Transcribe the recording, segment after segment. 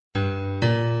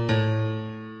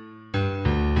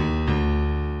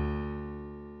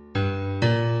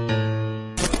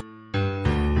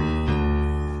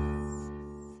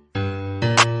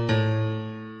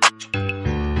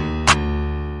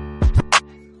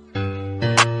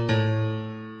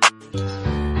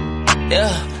Yeah,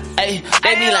 ay,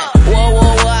 they be like, whoa, whoa,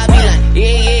 whoa, I be like,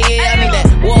 yeah, I need that.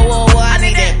 Whoa, whoa, whoa, I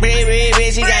need that.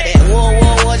 Red, she got that. Whoa,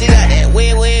 whoa, whoa, she got that.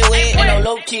 Wait, and no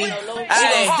low key. She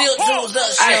gon' still choose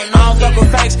us. I don't fuck with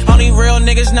fakes, only real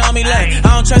niggas know me. Like,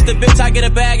 I don't trust the bitch, I get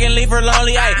a bag and leave her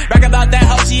lonely. Ay, brag about that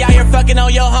hoe, she out here fucking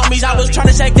on your homies. I was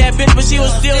tryna shake that bitch, but she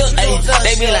was still choose us.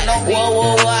 They be like, whoa,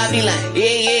 whoa, whoa, I be like,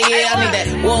 yeah, I need that.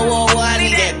 Whoa, whoa, whoa, I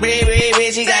need that.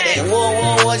 Red, she got that. Whoa,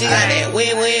 whoa, whoa, she got that.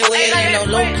 Wait, ain't no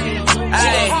low key. She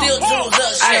gon' still choose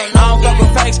us. I don't fuck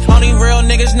with fakes, only real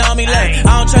niggas know me. Like,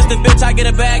 I don't trust the bitch, I get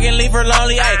a bag and leave her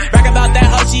lonely. Ay, brag about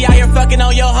that hoe, she out here fucking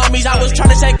on your homies. I was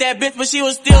tryna shake that bitch, but she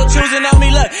was still choosing on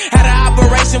me. Look, had an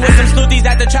operation with some snoothies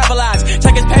at the Travelodge.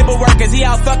 Check his paperwork, cause he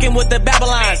out fucking with the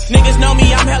Babylons. Niggas know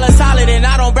me, I'm hella solid and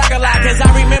I don't brag a lot. Cause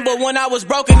I remember when I was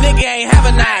broke, a nigga ain't have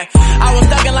a nine. I was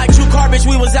thugging like true garbage,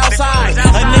 we was outside.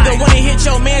 A nigga wanna hit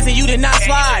your mans and you did not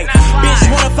slide.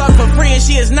 Bitch wanna fuck for free and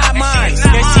she is not mine.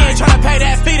 And she ain't tryna pay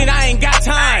that fee and I ain't got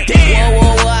time. Damn. Whoa,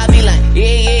 whoa, whoa, I be like,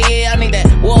 yeah, I need that.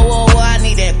 Whoa, whoa, whoa, I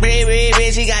need that.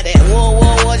 Red, she got that. Whoa,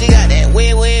 whoa, whoa, she got that.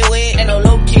 Wait, ain't no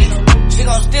low key. She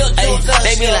gon' still choose us.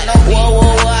 They be like, whoa,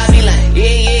 whoa, whoa, I be like,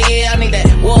 yeah, I need that.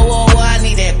 Whoa, whoa, whoa, I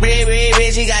need that.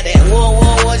 Red, she got that. Whoa,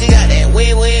 whoa, whoa, she got that.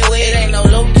 Wait, it ain't no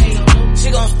low key.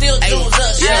 She gon' still choose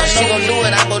us. Yeah, she gon' do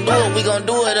it, I'm gon' do it, we gon'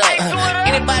 do it up.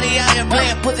 Anybody out here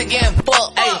playing pussy getting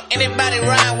fucked. Hey, anybody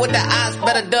rhyme with the eyes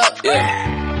better duck.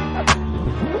 Yeah.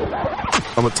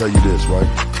 I'm gonna tell you this, right?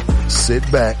 Sit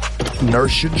back,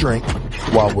 nurse your drink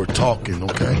while we're talking,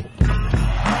 okay? Ladies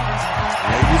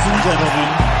and gentlemen,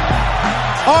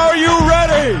 are you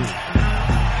ready?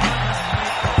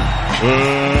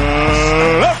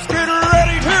 Let's get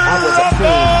ready to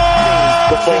rumble!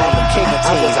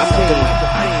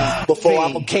 Before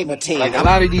I became a teen. Like a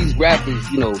lot of these rappers,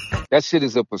 you know, that shit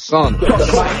is a persona. I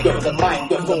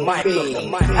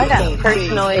got a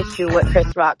personal issue with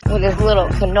Chris Rock, with his little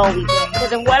cannoli.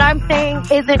 Because if what I'm saying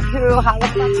isn't true, how the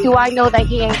fuck do I know that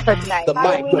he ain't such nice?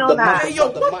 How do we know that? On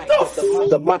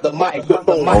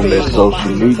that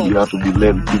social media, you have to be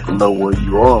letting people know where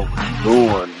you are, what you're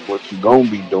doing, what you gonna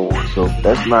be doing. So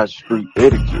that's not street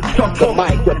etiquette.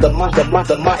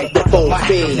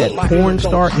 That porn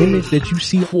star image that you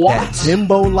see, that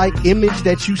Zimbo-like image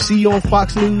that you see on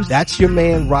Fox News, that's your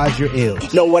man Roger L.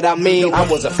 Know what I mean? I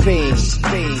was a fiend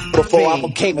before I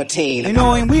became a teen. You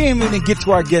know, and we ain't even get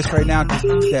to our guests right now. That, you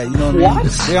know what I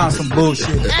mean? They on some bullshit.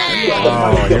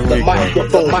 Oh, here we go. I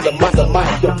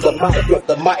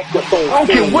don't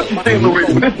care what you say,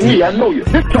 Loretta, but it's me. I know you.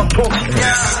 This Tuff Talk.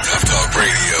 Tuff Talk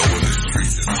Radio, where the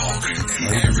streets is talking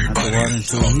and everybody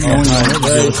talking.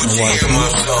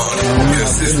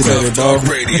 This is Tuff Talk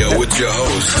Radio with your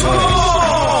host,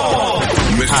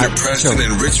 Mr. Preston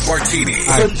and Rich Martini.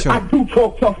 I do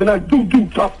talk tough and I do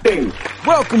tough things.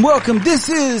 Welcome. This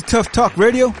is Tuff Talk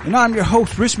Radio, and I'm your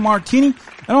host, Rich Martini,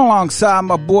 and alongside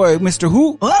my boy, Mr.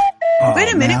 Who? What? Oh,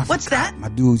 Wait a minute, man, what's that? My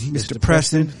dude, Mr.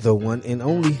 Preston, the one and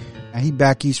only. and he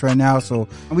back east right now. So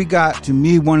we got, to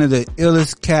me, one of the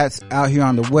illest cats out here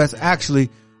on the West. Actually,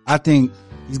 I think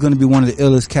he's going to be one of the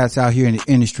illest cats out here in the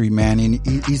industry, man.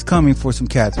 And he's coming for some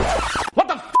cats. What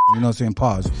the f? You know what I'm saying?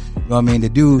 Pause. You know what I mean? The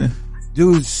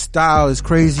dude's style is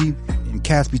crazy, and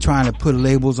cats be trying to put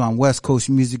labels on West Coast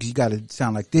music. You got to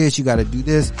sound like this. You got to do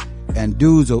this. And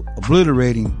dudes are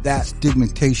obliterating that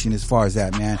stigmatization as far as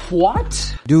that, man.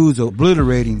 What? Dudes are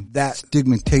obliterating that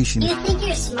stigmatization. You think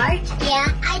you're smart?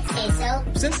 Yeah, I'd say so.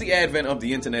 Since the advent of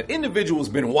the internet, individuals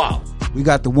been wild. We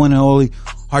got the one and only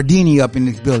Hardini up in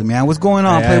this building, man. What's going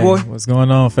on, Playboy? Hey, what's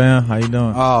going on, fam? How you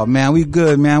doing? Oh, man, we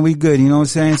good, man. We good. You know what I'm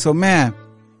saying? So, man,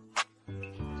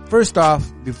 first off,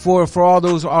 for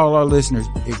all our listeners,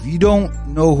 if you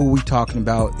don't know who we talking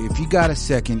about, if you got a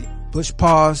second, push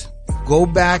pause. Go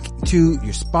back to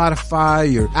your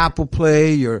Spotify, your Apple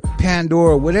Play, your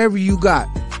Pandora, whatever you got.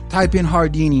 Type in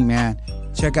Hardini, man.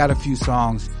 Check out a few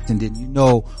songs. And then you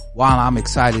know why I'm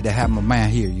excited to have my man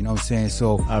here. You know what I'm saying?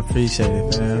 So I appreciate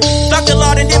it, man. Stuck the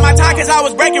law and did my time cause I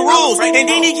was breaking rules. And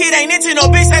Dini kid ain't into no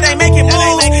bitch that ain't making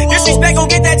moves. Disrespect gon'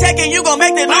 get that check and you gon'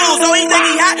 make the lose. Oh, he think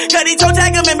he hot, cut he toe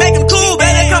tag him and make him cool.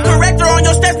 Better come corrector on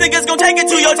your steps, niggas gon' take it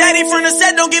to your daddy from the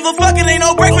set. Don't give a fuck, it ain't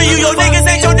no break for you. Your niggas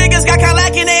ain't your niggas, got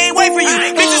Cadillac and they ain't wait for you.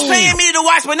 Bitches paying me to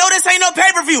watch, but no, this ain't no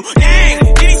pay-per-view.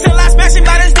 Dang, Dini still out smashing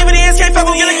by his dividends. Can't fuck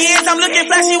with your hands, I'm looking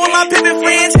flashy with my pimpin'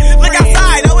 friends. Look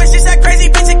outside, oh, it's just that crazy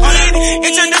bitch again.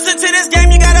 Introducing to this game,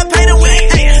 you gotta pay to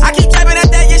win. I keep tapping at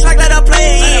that bitch like let her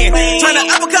play in. Tryna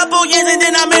up a couple years and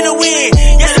then I'm in the win.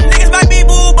 Yeah, some niggas might be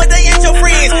boo, but they ain't your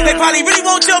friends. They probably really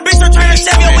want your bitch, so tryna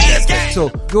shove your ass.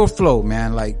 So your flow,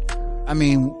 man, like, I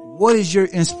mean, what is your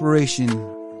inspiration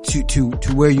to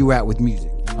where you at with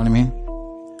music? You know what I mean?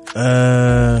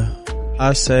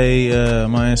 I say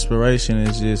my inspiration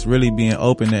is just really being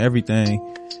open to everything,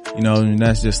 you know, and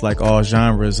that's just like all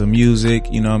genres of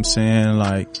music, you know what I'm saying?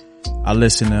 Like, I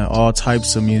listen to all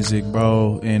types of music,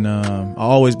 bro, and I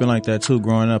always been like that too.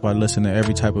 Growing up, I listen to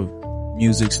every type of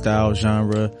music style,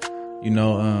 genre, you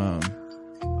know.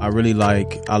 I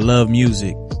love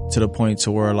music to the point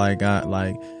to where like I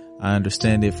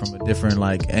understand it from a different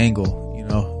like angle, you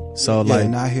know. So Yeah, like,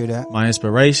 and I hear that. my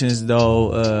inspirations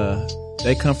though,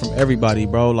 they come from everybody,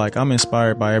 bro. Like, I'm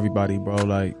inspired by everybody, bro.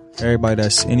 Like, anybody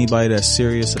that's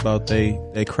serious about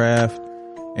they craft.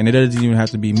 And it doesn't even have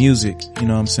to be music, you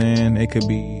know what I'm saying? It could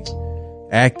be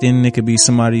acting, it could be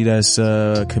somebody that's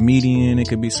a comedian, it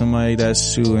could be somebody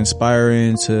that's too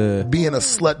inspiring to being a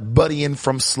slut buddying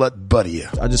from Slut Buddy.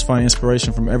 I just find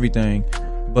inspiration from everything.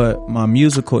 But my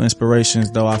musical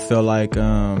inspirations though, I feel like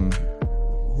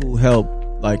who help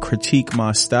like critique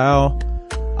my style,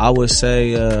 I would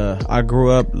say I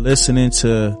grew up listening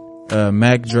to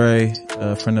Mac Dre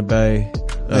from the Bay,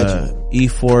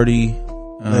 E40,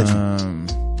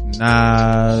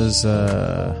 Nas,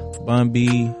 Bun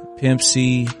B, Pimp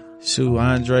C,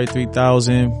 Andre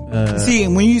 3000. See,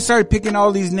 when you start picking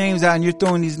all these names out and you're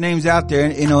throwing these names out there,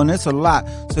 and, you know, and it's a lot.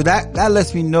 So that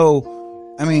lets me know,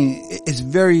 I mean, it's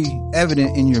very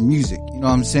evident in your music. You know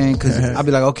what I'm saying? Cause I'll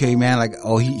be like, okay, man, like,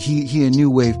 oh, he a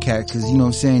new wave cat. Cause you know what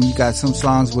I'm saying? You got some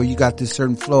songs where you got this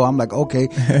certain flow. I'm like, okay,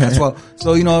 that's why.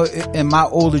 So, you know, in my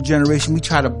older generation, we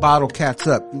try to bottle cats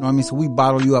up. You know what I mean? So we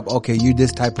bottle you up. Okay, you're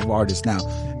this type of artist now.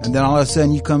 And then all of a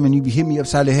sudden you come and you hit me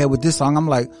upside the head with this song. I'm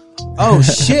like, oh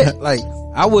shit. Like,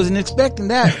 I wasn't expecting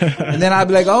that. And then I'd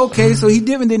be like, okay, so he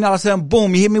different. Then all of a sudden,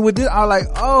 boom, he hit me with this. I'm like,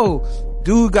 oh,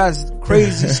 dude got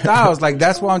crazy styles. Like,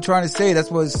 that's what I'm trying to say. That's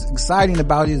what's exciting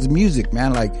about his music,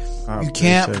 man. Like, you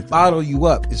can't bottle you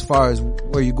up as far as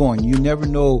where you're going. You never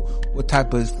know what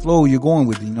type of flow you're going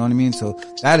with. You know what I mean? So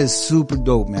that is super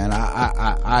dope, man.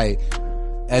 I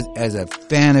as a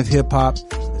fan of hip hop,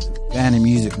 as a fan of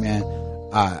music, man,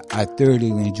 I thoroughly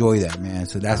enjoy that, man.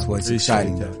 So that's what's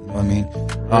exciting. You know what I mean?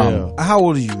 How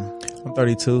old are you? I'm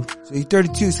 32. So you're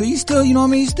 32. So you still, you know what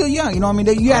I mean? You're still young. You know what I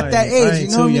mean? You at that age. You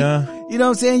know what I mean? You know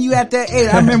what I'm saying? You at that age.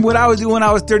 I remember what I was doing when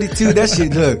I was 32. That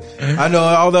shit, look. I know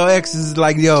all the exes is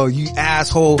like, yo, you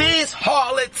asshole. These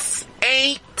harlots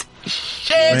ain't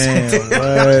shit. Man,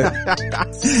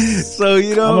 what? So,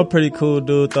 you know. I'm a pretty cool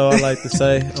dude, though, I like to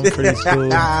say. I'm pretty cool,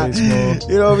 pretty small.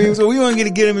 You know what I mean? So we weren't going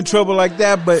to get him in trouble like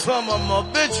that, but some of my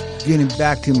bitch. Getting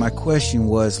back to my question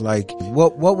was like,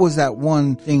 what was that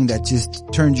one thing that just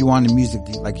turned you on to music?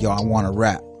 Like, yo, I want to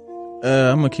rap.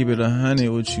 I'm gonna keep it 100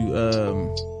 with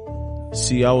you.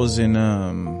 See, I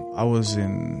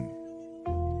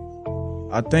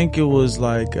think it was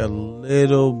like a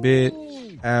little bit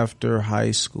after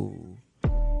high school.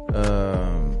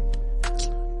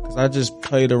 Cause I just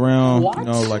played around, you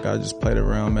know, like I just played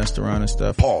around, messed around and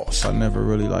stuff. So I never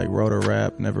really like wrote a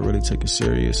rap, never really took it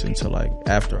serious until like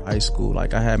after high school.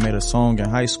 Like I had made a song in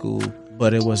high school,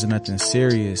 but it wasn't nothing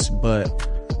serious. But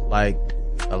like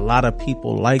a lot of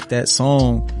people liked that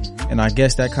song, and I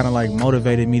guess that kind of like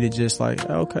motivated me to just like,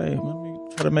 okay, let me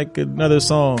try to make another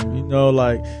song, you know,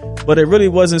 like, but it really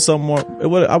wasn't so more,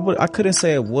 I couldn't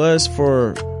say it was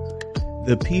for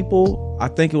the people. I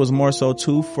think it was more so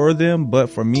too for them, but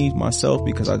for me, myself,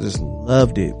 because I just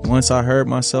loved it. Once I heard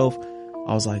myself,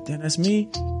 I was like, damn, that's me.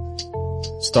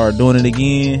 Start doing it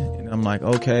again. And I'm like,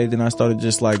 okay. Then I started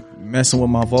just like messing with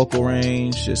my vocal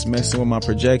range, just messing with my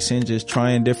projection, just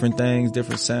trying different things,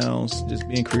 different sounds, just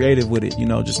being creative with it, you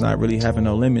know, just not really having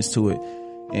no limits to it.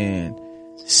 And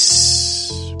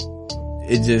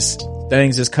it just,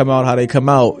 things just come out how they come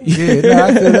out. Yeah, no,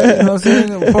 I feel that, you know what I'm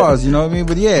saying? Pause, you know what I mean?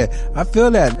 But yeah, I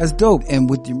feel that. That's dope. And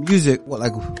with your music, what,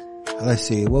 like, let's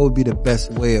see, what would be the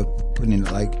best way of putting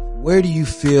it? Like, where do you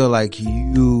feel like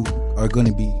you are going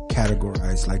to be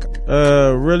categorized? Like,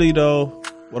 really though,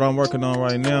 what I'm working on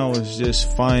right now is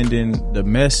just finding the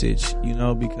message, you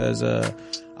know, because,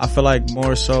 I feel like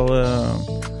more so,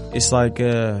 it's like,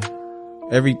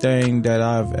 everything that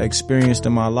I've experienced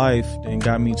in my life and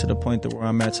got me to the point that where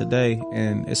I'm at today.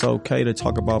 And it's okay to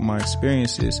talk about my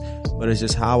experiences, but it's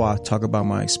just how I talk about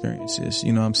my experiences,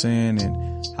 you know what I'm saying?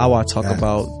 And how I talk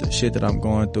about the shit that I'm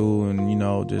going through, and, you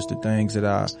know, just the things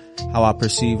that how I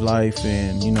perceive life,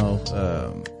 and, you know,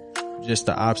 just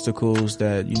the obstacles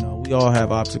that, you know, we all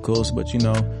have obstacles, but you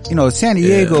know, San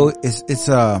Diego it's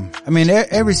I mean,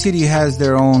 every city has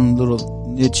their own little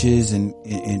niches and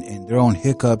their own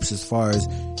hiccups as far as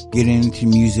getting into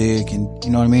music, and you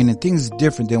know what I mean, and things are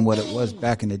different than what it was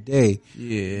back in the day.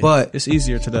 Yeah, but it's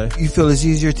easier today. You feel it's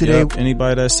easier today? Yep.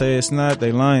 Anybody that say it's not,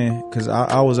 they lying, because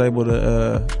I was able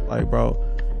to like, bro,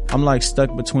 I'm like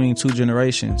stuck between two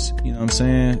generations. You know what I'm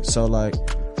saying? So like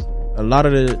a lot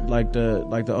of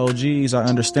the OGs, I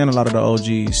understand a lot of the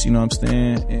OGs. You know what I'm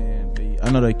saying? And I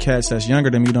know the cats that's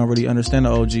younger than me don't really understand the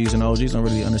OGs, and the OGs don't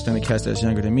really understand the cats that's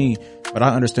younger than me. But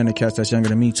I understand the cats that's younger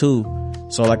than me too.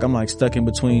 So like I'm like stuck in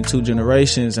between two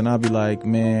generations, and I'll be like,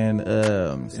 man,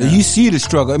 so you see the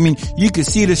struggle. I mean, you can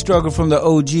see the struggle from the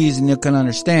OGs, and you can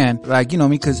understand, like, you know,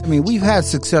 because I mean, we've had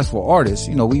successful artists.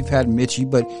 You know, we've had Mitchie,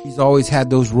 but he's always had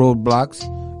those roadblocks.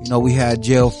 You know, we had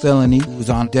Jail Felony, who was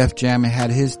on Def Jam and had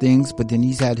his things, but then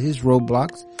he's had his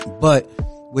roadblocks. But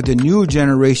with the new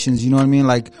generations, you know what I mean?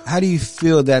 Like, how do you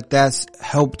feel that that's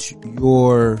helped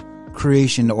your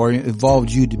creation or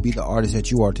evolved you to be the artist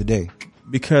that you are today?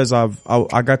 Because I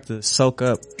got to soak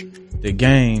up the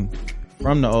game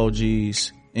from the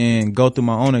OGs and go through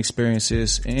my own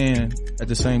experiences, and at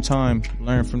the same time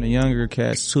learn from the younger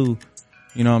cats too.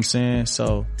 You know what I'm saying?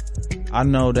 So I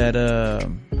know that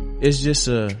it's just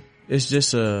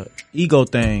a ego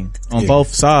thing on both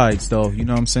sides though. You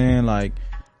know what I'm saying? Like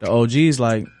the OGs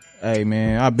like, hey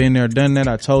man, I've been there, done that.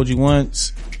 I told you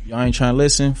once. Y'all ain't trying to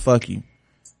listen. Fuck you.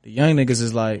 The young niggas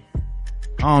is like,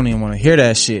 I don't even want to hear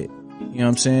that shit. You know what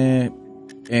I'm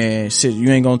saying? And shit, you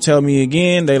ain't gonna tell me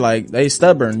again. They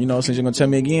stubborn. You know, since you're gonna tell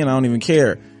me again, I don't even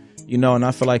care. You know, and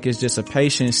I feel like it's just a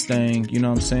patience thing. You know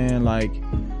what I'm saying? Like,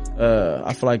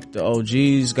 I feel like the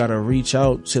OGs gotta reach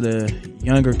out to the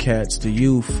younger cats, the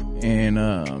youth, and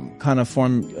kind of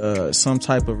form some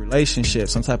type of relationship,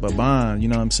 some type of bond. You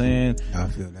know what I'm saying? I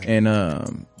feel that.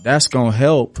 And that's gonna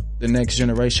help the next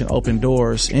generation open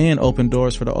doors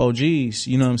for the OGs.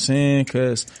 You know what I'm saying?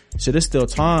 Cause shit, it's still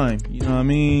time. You know what I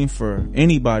mean? For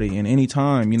anybody and any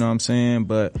time. You know what I'm saying?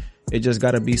 But it just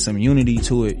gotta be some unity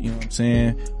to it. You know what I'm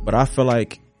saying? But I feel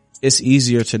like it's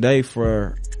easier today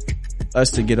for us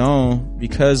to get on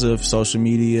because of social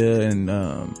media and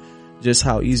just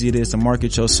how easy it is to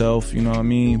market yourself. You know what I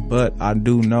mean? But I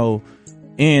do know,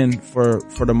 and for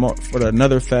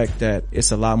another fact, that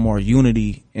it's a lot more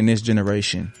unity in this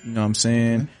generation. You know what I'm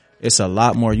saying? Mm-hmm. It's a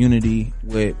lot more unity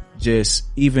with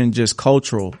even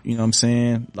cultural. You know what I'm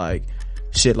saying? Like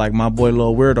shit, like my boy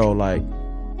Lil Weirdo.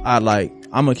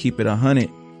 I'm gonna keep it 100.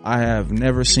 I have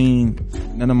never seen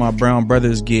none of my brown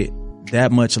brothers get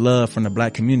that much love from the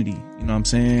black community. You know what I'm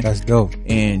saying? That's dope.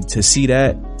 And to see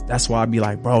that's why I be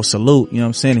like, bro, salute. You know what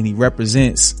I'm saying? And he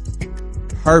represents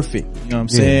perfect. You know what I'm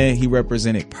saying? He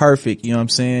represented perfect. You know what I'm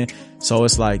saying? So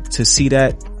it's like, to see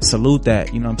that, salute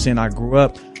that. You know what I'm saying? I grew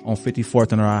up on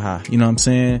 54th and Raha. You know what I'm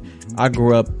saying? I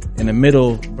grew up in the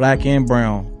middle, black and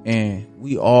brown, and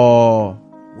we all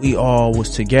was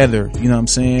together. You know what I'm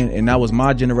saying? And that was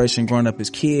my generation growing up as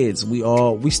kids. We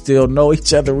still know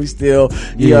each other. We still,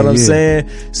 you know what I'm saying?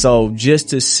 So just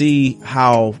to see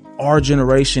how our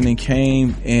generation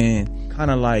came and kind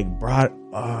of like brought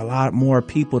a lot more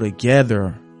people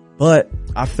together. But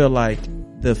I feel like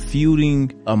the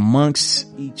feuding amongst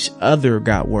each other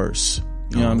got worse.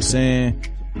 You know what I'm saying?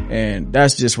 And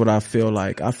that's just what I feel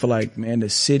like. I feel like, man, the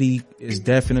city is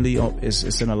definitely,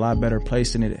 it's in a lot better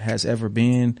place than it has ever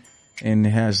been. And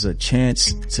it has a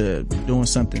chance to doing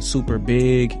something super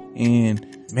big. And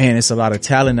man, it's a lot of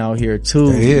talent out here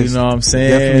too. You know what I'm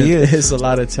saying? Definitely is. It's a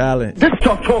lot of talent.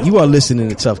 You are listening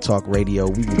to Tuff Talk Radio.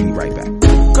 We will be right back.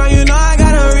 Girl, you know I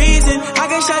got a reason. I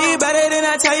can show you better than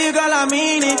I tell you, girl, I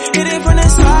mean it. Hit it from the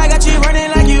side, got you running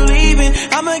like you leaving.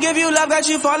 I'ma give you love, got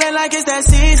you falling like it's that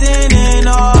season. And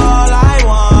all I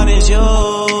want is you.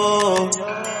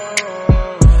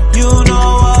 You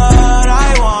know what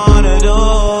I wanna do.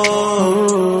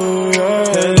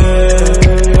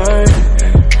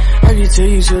 I can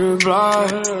take you to the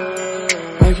block.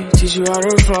 I can teach you how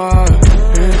to fly.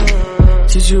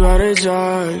 Teach you how to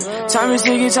drive. Time is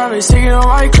ticking on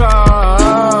my clock.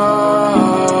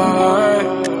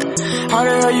 How the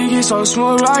hell you get so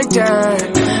smooth like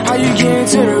that? How you get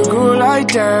into the groove like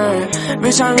that?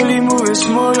 Bitch, I'm really moving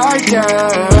smooth like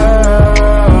that.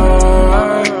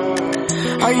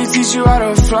 I can teach you how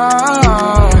to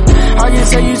fly. I can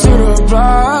take you to the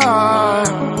block.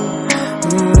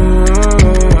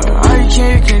 I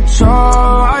can't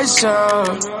control myself.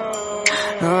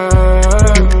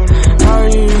 How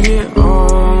you get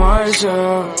on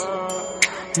myself?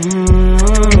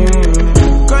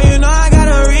 Girl, you know I got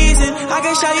a reason. I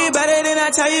can show you better than I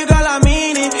tell you, girl, I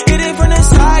mean it. Hit it from the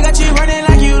side, got you running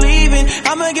like you leaving.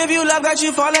 I'ma give you love, got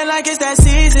you falling like it's that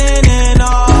season. And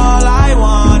all I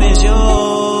want is you.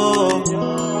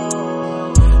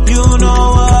 You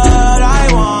know what I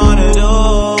wanna do.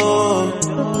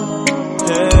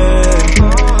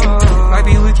 Yeah.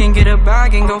 Maybe we can get a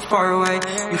bag and go far away.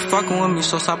 You fucking with me,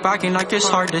 so stop acting like it's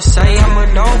hard to say. I'm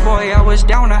a dope boy, I was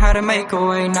down, I had to make a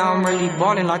way. Now I'm really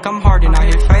ballin' like I'm Hardini, I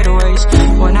hit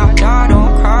fadeaways. When I die,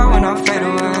 don't cry when I fade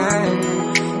away.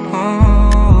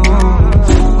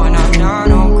 When I die,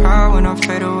 don't cry when I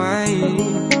fade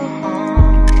away.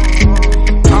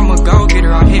 I'm a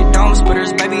go-getter, I hit dome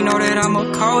splitters. Baby, know that I'm a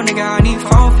cold nigga. I need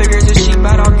 4 figures. If she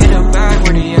bad, I'll get a bag.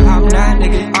 Where do you have that,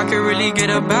 nigga? I could really get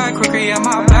a bag quicker. Yeah,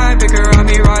 my bag bigger. I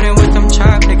be riding with them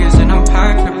trap niggas and them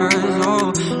pack flippers.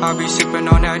 Oh, I be sipping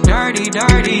on that dirty,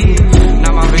 dirty.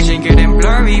 Now my vision getting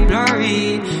blurry,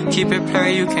 blurry. Keep it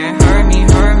play, you can't hurt me,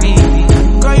 hurt me.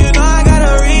 Girl, you know I got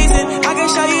a reason. I can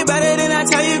show you better than I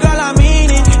tell you, girl, I mean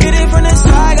it. Hit it from the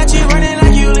side, got you running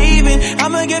like you leaving.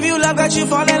 I'ma give you love, got you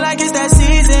falling like it's that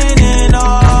season. And all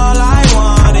I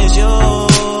want is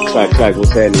you. Clack,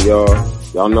 what's happening, y'all?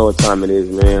 Y'all know what time it is,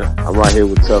 man. I'm right here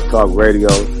with Tuff Talk Radio,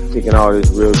 kicking all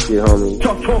this real shit, homie.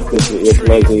 Put your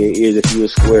earplugs in your ears if you a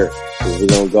square. Cause we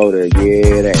gon' go there,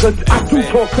 yeah, that. Cause I do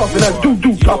talk tough and I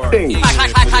do tough things.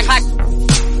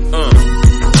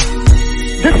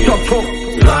 This Tuff Talk.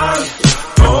 Lie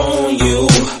on you,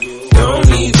 don't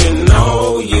even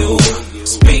know you.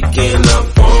 Speaking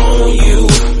up on you,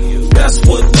 that's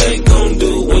what they gon'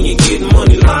 do when you get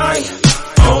money. Lie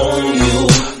on you,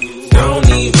 don't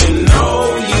even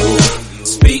know you.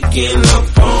 Speaking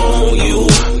up on you,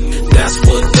 that's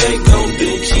what they gon'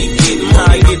 do. Keep getting money.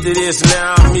 I get to this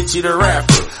now, I'm Mitchie the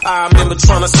rapper. I remember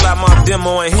trying to slap my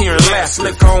demo in here and laugh.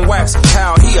 Slick on wax,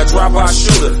 how he a drop-out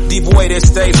shooter. Deep boy that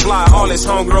stay fly, all his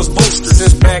homegirls boosters.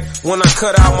 Since back when I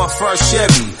cut out my first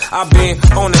Chevy, I been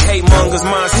on the hate mongers,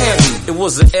 mine's heavy. It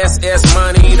was a SS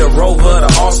Money, the Rover,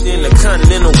 the Austin, the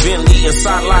Continental Bentley,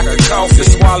 inside like a coffin.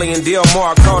 Swally and Del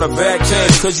Mar caught a bad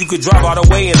case, cause you could drive all the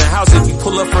way in the house if you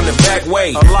pull up from the back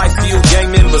way. A life few gang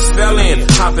members fell in,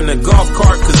 hop in the golf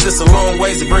cart, cause it's a long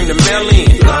ways to bring the mail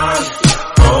in. Lie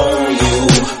on you,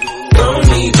 don't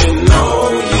even know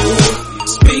you.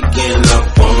 Speaking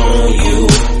up on you,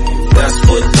 that's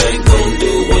what they gon'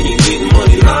 do when you get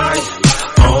money. Lie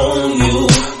on you,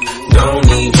 don't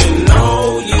even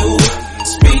know you.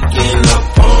 Speaking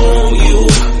up on you,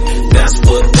 that's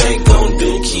what they gon'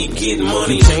 do. Keep getting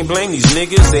money. You can't blame these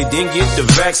niggas, they didn't get the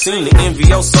vaccine. The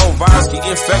NVO so virus can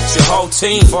infect your whole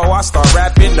team. Before I start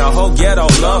rapping, the whole ghetto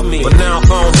love me. But now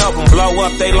if I don't help them blow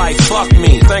up, they like fuck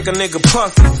me. Think a nigga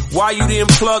puffy, why you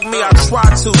didn't plug me? I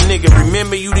tried to, nigga,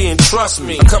 remember you didn't trust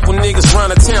me. A couple niggas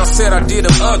round the town said I did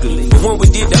them ugly, but when we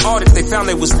did the audit, they found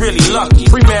they was really lucky.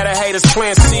 Pre-matter haters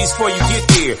plant seeds before you get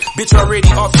there. Bitch already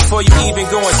off before you even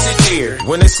go and sit there.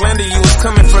 When they slander you, it's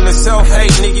coming from the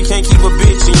self-hate. Nigga can't keep a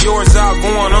bitch and yours out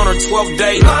going on her 12th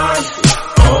date. Lie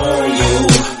on you,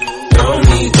 don't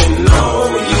even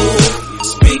know you.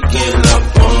 Speaking up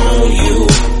on you,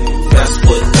 that's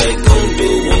what they gon'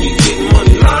 do when you get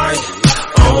money. Lie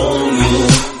on you,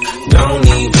 don't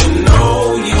even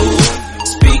know you.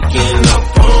 Speaking up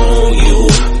on you,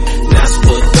 that's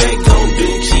what they gon' do.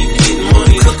 Keep getting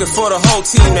money. Cooking for the whole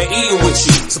team, they eating with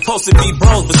you. Supposed to be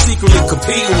bros, but secretly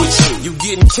competing with you. You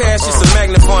getting cash, it's a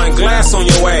magnifying glass on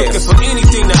your ass. Looking for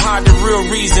anything to hide the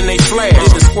real reason they flash.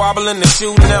 Did the squabbling, the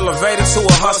shooting, elevated to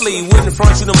a hustler. He wouldn't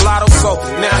front you them lottos, so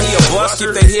now he a bust.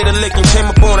 If they hit a lick and came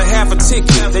up on a half a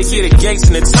ticket, they get a Gates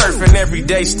and a turf, and every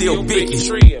day still biggie.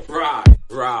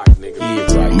 Right, nigga.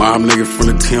 Yeah, right. Mom nigga from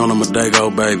the town, I'm a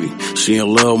Dago baby. She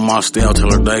in love with my style, tell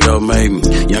her Dago made me.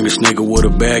 Youngest nigga with a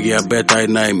bag, yeah, I bet they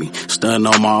name me. Stunning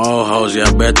on my old hoes, yeah,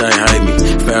 I bet they hate me.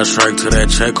 Fast track to that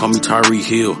check, call me Tyreek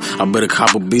Hill. I better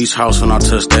cop a beach house when I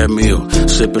touch that meal.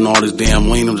 Sipping all this damn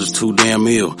lean, I'm just too damn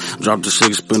ill. Dropped the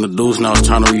 6, spin the deuce, now it's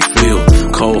time to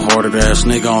refill. Cold-hearted ass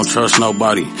nigga, I don't trust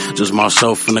nobody. Just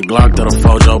myself and the Glock that'll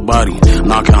fold your body.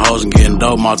 Knocking hoes and getting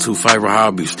dope, my 2 favorite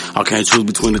hobbies. I can't choose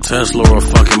between the Tesla or a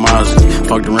fucking Mozzie.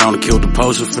 Fucked around and killed the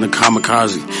poster, finna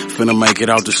kamikaze. Finna make it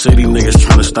out the city, niggas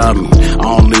tryna stop me.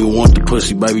 I don't even want the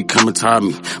pussy, baby, come and tie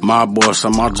me. My boss,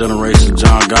 I'm my generation,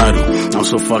 John Gotti. I'm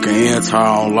so fucking anti,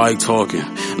 I don't like talking.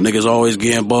 Niggas always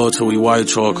getting bold till we white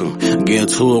chalk 'em. Getting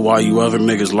to it while you other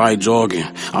niggas like jogging.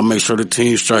 I make sure the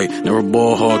team straight, never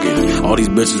ball hogging. All these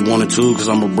bitches wanted to, cause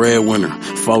I'm a breadwinner.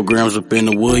 4 grams up in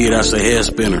the wood, yeah, that's a head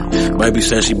spinner. Baby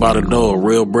said she bought a door, a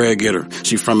real bread getter.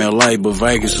 She from LA, but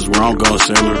Vegas is where I'm gonna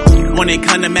send her. When it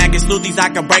come to Mac and Smoothies, I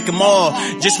can break them all.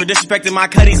 Just for disrespecting my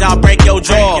cutties, I'll break your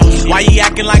jaw. Why you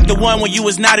acting like the one when you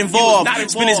was not involved.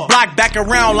 Spin his block back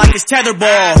around like it's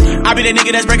tetherball. I be the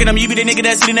nigga that's breaking them, you be the nigga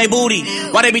that's eating they booty.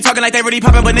 Why they be talking like they really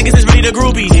poppin', but niggas is really the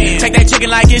groupie. Take that chicken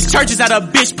like it's churches out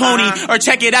of bitch pony. Or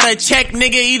check it out a check,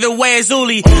 nigga, either way it's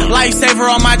Uli. Lifesaver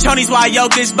on my chonies while I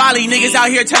yoke this Bali. Niggas out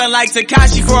here telling like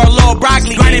Takashi for a little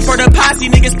broccoli. Grinding for the posse,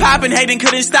 niggas poppin', hating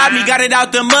couldn't stop me. Got it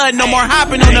out the mud, no more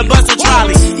hopping on the bus or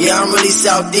trolley. Yeah, I'm really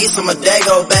Southeast, I'm a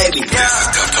Dago baby. This is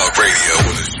Tuff Talk Radio,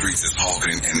 where the streets is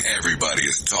talking and everybody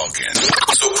is talking.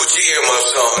 So put your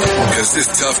earmuffs on, cause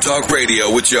this Tuff Talk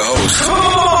Radio with your hosts,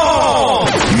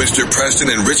 Mr. Preston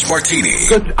and Rich Martini.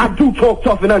 Cause I do talk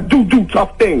tough and I do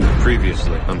tough things.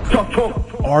 Previously, Tough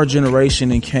talk. Our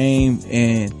generation and came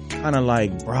and kind of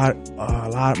like brought a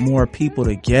lot more people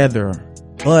together,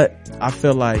 but I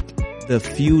feel like the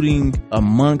feuding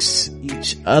amongst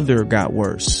each other got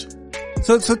worse.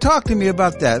 So talk to me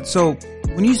about that. So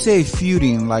when you say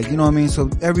feuding, like, you know what I mean? So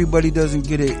everybody doesn't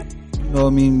get it, you know what I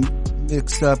mean,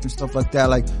 mixed up and stuff like that.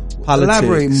 Like, politics.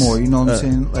 Elaborate more, you know what I'm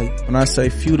saying? Like, when I say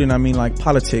feuding, I mean like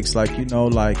politics, like, you know,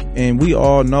 like, and we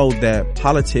all know that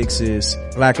politics is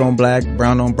black on black,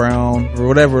 brown on brown, or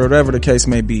whatever the case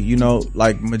may be, you know,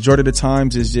 like majority of the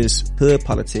times it's just hood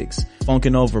politics,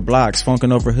 funking over blocks,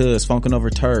 funking over hoods, funking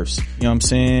over turfs, you know what I'm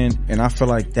saying? And I feel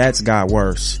like that's got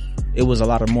worse. It was a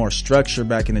lot of more structure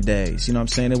back in the days. You know what I'm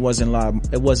saying? It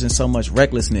wasn't so much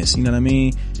recklessness. You know what I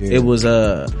mean? Yeah. It was,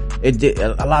 a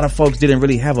lot of folks didn't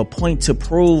really have a point to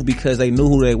prove because they knew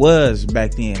who they was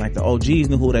back then. Like the OGs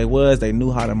knew who they was. They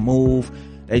knew how to move.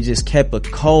 They just kept a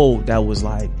code that was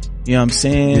like, you know what I'm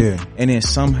saying? Yeah. And then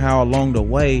somehow along the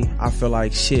way, I feel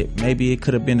like shit, maybe it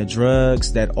could have been the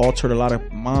drugs that altered a lot of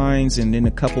minds. And then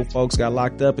a couple folks got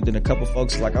locked up and then a couple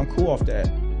folks like, I'm cool off that.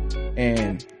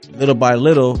 And little by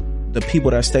little, the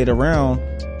people that stayed around,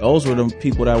 those were the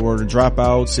people that were the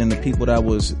dropouts and the people that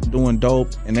was doing dope,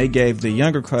 and they gave the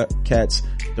younger cats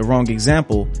the wrong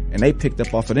example and they picked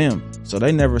up off of them. So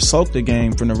they never soaked the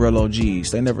game from the real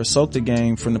OGs. They never soaked the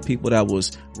game from the people that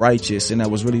was righteous and that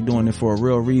was really doing it for a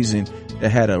real reason, that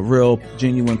had a real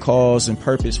genuine cause and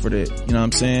purpose for that. You know what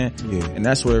I'm saying? Yeah. And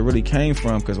that's where it really came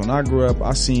from, because when I grew up,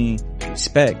 I seen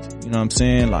respect. You know what I'm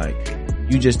saying? Like,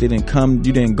 you just didn't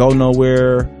go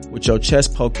nowhere with your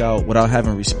chest poked out without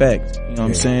having respect. You know what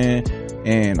I'm saying?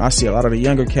 And I see a lot of the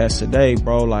younger cats today,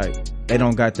 bro, like, they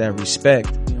don't got that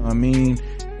respect. You know what I mean?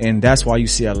 And that's why you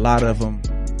see a lot of them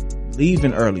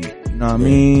leaving early. You know what I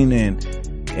mean?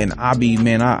 And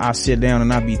I sit down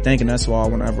and I be thinking, that's why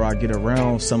whenever I get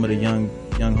around some of the young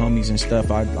homies and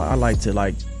stuff, I like to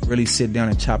like really sit down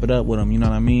and chop it up with them. You know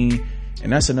what I mean?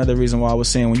 And that's another reason why I was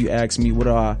saying, when you ask me what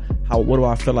do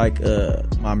I feel like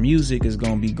my music is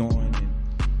gonna be going,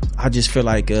 I just feel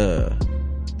like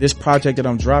this project that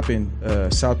I'm dropping,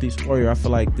 Southeast Warrior, I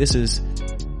feel like this is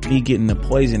me getting the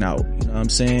poison out, you know what I'm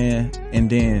saying? And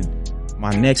then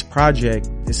my next project,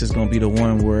 this is gonna be the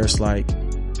one where it's like,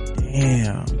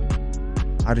 damn,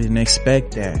 I didn't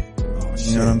expect that.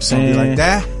 You know what I'm saying? Like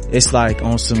that? It's like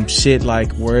on some shit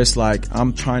like where it's like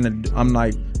I'm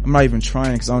not even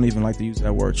trying, because I don't even like to use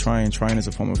that word trying. Trying is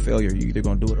a form of failure. You either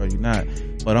gonna do it or you're not.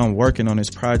 But I'm working on this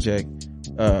project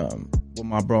with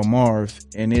my bro Marv,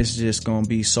 and it's just gonna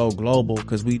be so global,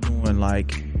 because we're doing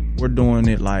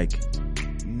it like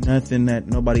nothing that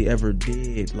nobody ever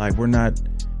did. Like, we're not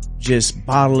just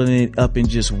bottling it up in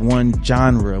just one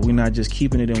genre. We're not just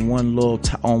keeping it in one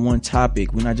on one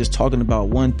topic. We're not just talking about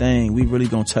one thing. We really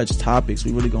gonna touch topics.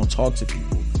 We really gonna talk to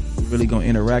people. We really gonna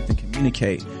interact and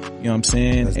communicate. You know what I'm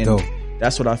saying? That's dope.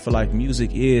 That's what I feel like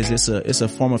music is. It's a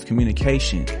form of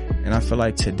communication. And I feel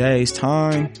like today's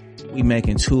time, we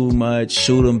making too much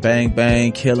shoot 'em, bang,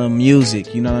 bang, kill 'em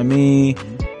music. You know what I mean?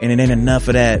 And it ain't enough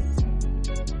of that.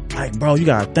 Like, bro, you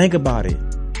gotta think about it.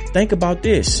 Think about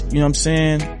this. You know what I'm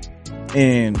saying?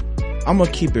 And I'm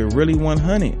gonna keep it really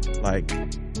 100. Like,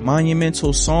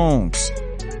 monumental songs,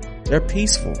 they're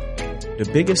peaceful. The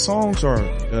biggest songs are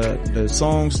the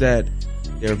songs that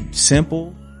they're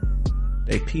simple,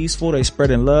 they peaceful, they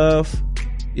spreading love.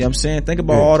 You know what I'm saying? Think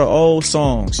about all the old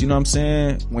songs. You know what I'm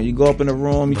saying? When you go up in the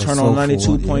room, you turn on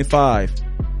 92.5.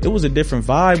 It was a different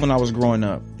vibe when I was growing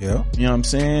up. Yeah. You know what I'm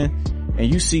saying?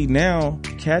 And you see now,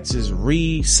 cats is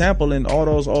re-sampling all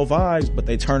those old vibes, but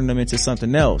they turning them into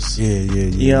something else.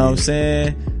 You know what I'm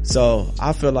saying? So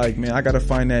I feel like, man, I gotta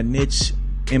find that niche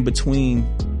in between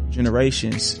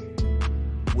generations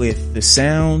with the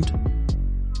sound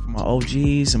from my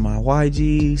OGs and my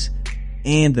YGs,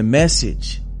 and the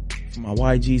message from my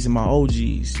YGs and my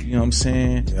OGs. You know what I'm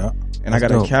saying? Yeah. And I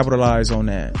gotta capitalize on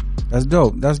that. That's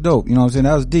dope. That's dope. You know what I'm saying?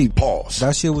 That was deep. Pause.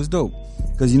 That shit was dope.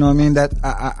 Cause you know what I mean? That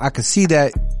I could see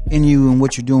that in you and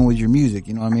what you're doing with your music.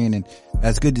 You know what I mean? And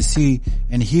that's good to see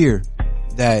and hear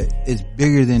that it's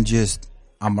bigger than just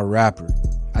I'm a rapper.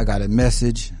 I got a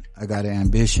message. I got an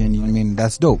ambition. You know what I mean?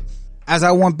 That's dope. As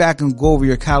I went back and go over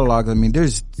your catalog, I mean,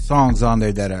 there's songs on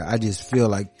there that I just feel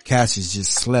like Cassius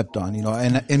just slept on, you know,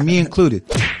 and me included.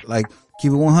 Like,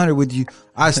 keep it 100 with you.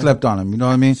 I slept on them. You know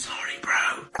what I mean? Sorry, bro.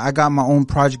 I got my own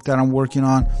project that I'm working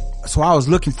on. So I was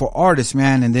looking for artists,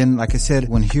 man. And then, like I said,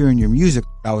 when hearing your music,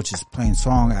 I was just playing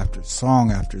song after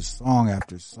song after song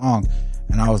after song.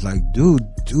 And I was like, dude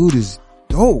is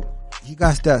dope. He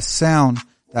got that sound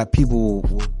that people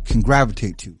can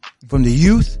gravitate to from the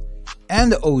youth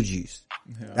and the OGs.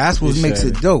 Yeah, that's what makes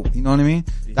it dope. You know what I mean?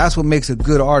 That's what makes a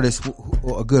good artist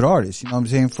a good artist. You know what I'm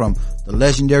saying? From the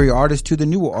legendary artists to the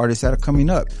newer artists that are coming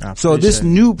up. So this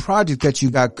new project that you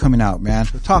got coming out, man,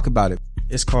 talk about it.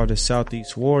 It's called the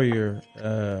Southeast Warrior.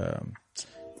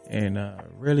 And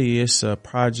really it's a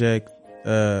project,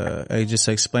 just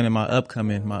explaining my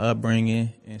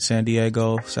upbringing in San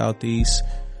Diego, Southeast,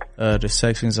 the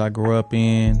sections I grew up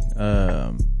in,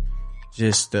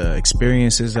 just the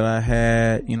experiences that I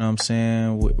had, you know what I'm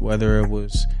saying, whether it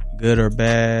was good or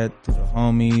bad, through the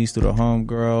homies, through the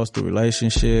homegirls, through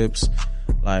relationships,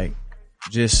 like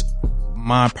just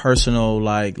my personal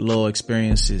like little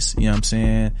experiences, you know what I'm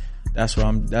saying? That's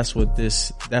what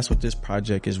this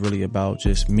project is really about,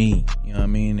 just me, you know what I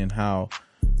mean, and how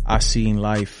I seen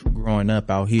life growing up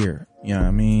out here, you know what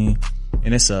I mean?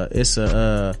 And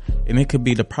and it could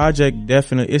be the project,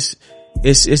 definitely,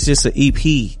 it's just an EP,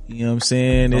 you know what I'm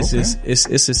saying? It's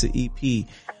just an EP.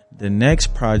 The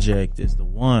next project is the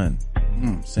one, you know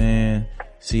what I'm saying?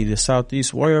 See, the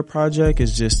Southeast Warrior project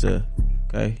is just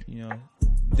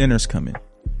dinner's coming.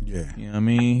 Yeah. You know what I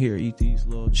mean? Here, eat these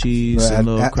little cheese and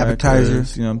little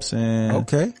appetizers, you know what I'm saying?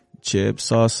 Okay. Chips,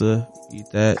 salsa, eat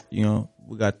that, you know.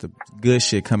 We got the good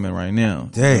shit coming right now.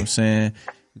 Dang. You know what I'm saying?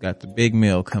 We got the big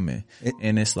meal coming.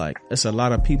 And it's like, it's a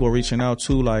lot of people reaching out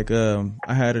too. Like, I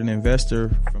had an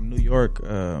investor from New York,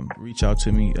 reach out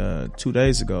to me, 2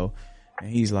 days ago. And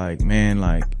he's like, man,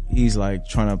 like, he's like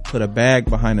trying to put a bag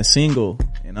behind a single.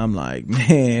 And I'm like,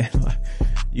 man,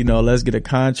 you know, let's get a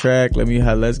contract.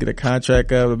 Let's get a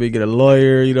contract up. Let me get a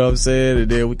lawyer, you know what I'm saying?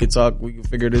 And then we can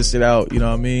figure this shit out, you know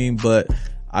what I mean? But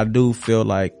I do feel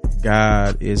like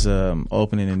God is,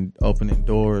 opening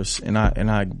doors. And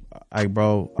I,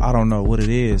 bro, I don't know what it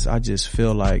is. I just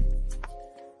feel like,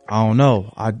 I don't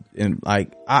know.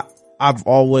 I've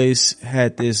always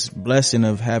had this blessing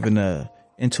of having a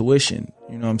intuition.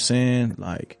 You know what I'm saying?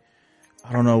 Like,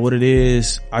 I don't know what it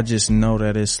is. I just know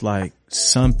that it's like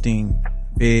something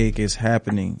big is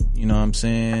happening. You know what I'm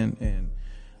saying? And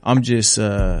I'm just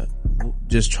trying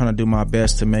to do my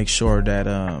best to make sure that,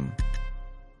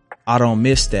 I don't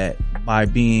miss that by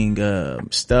being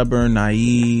stubborn,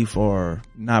 naive, or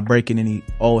not breaking any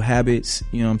old habits.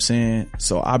 You know what I'm saying?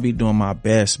 So I'll be doing my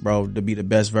best, bro, to be the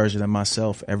best version of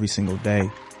myself every single day.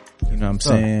 You know what I'm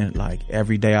saying? Like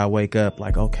every day I wake up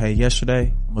like, okay,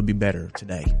 yesterday I'm gonna be better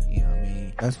today. You know what I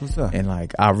mean? That's what's up. And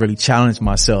like I really challenge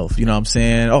myself. You know what I'm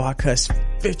saying? Oh, I cussed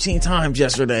 15 times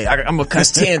yesterday. I'm gonna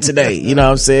cuss 10 today. You know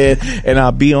what I'm saying? And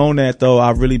I'll be on that though.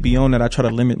 I really be on that. I try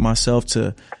to limit myself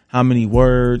to how many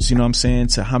words, you know what I'm saying,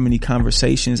 to how many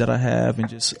conversations that I have, and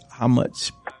just how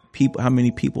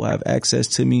many people have access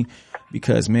to me,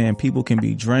 because man, people can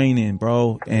be draining,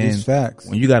 bro. And facts.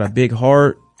 When you got a big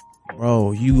heart,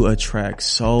 bro, you attract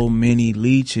so many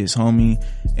leeches, homie.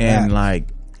 And like,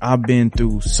 I've been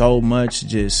through so much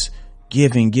just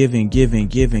giving, and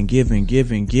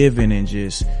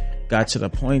just got to the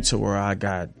point to where I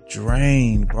got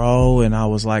drained, bro. And I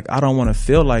was like, I don't want to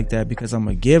feel like that, because I'm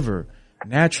a giver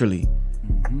naturally.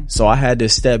 So I had to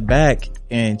step back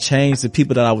and change the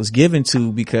people that I was giving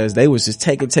to, because they was just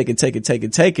taking,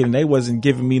 and they wasn't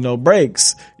giving me no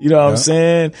breaks. You know what I'm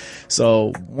saying?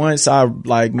 So once I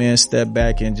like, man, step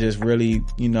back and just really,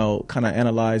 you know, kind of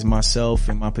analyze myself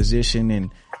and my position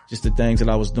and just the things that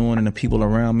I was doing and the people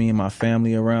around me and my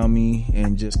family around me,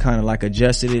 and just kind of like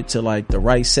adjusted it to like the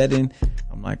right setting,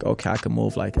 I'm like, okay, I can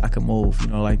move, you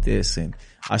know, like this. And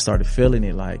I started feeling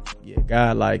it like, yeah,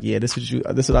 God, like, yeah, this is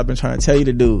what I've been trying to tell you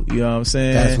to do. You know what I'm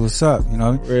saying? That's what's up, you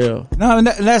know? Real. No, and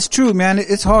that's true, man.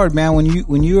 It's hard, man.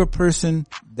 When you're a person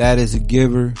that is a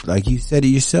giver, like you said it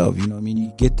yourself, you know what I mean?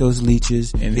 You get those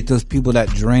leeches and get those people that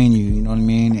drain you, you know what I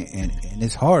mean? And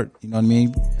it's hard, you know what I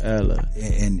mean?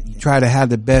 And you try to have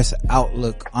the best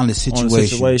outlook on the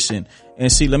situation.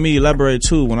 And see, let me elaborate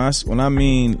too. When I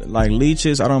mean like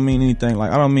leeches, I don't mean anything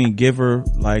like, I don't mean giver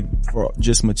like for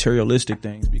just materialistic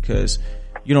things, because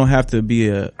you don't have to be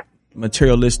a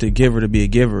materialistic giver to be a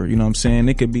giver. You know what I'm saying?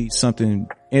 It could be something,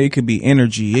 it could be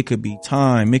energy, it could be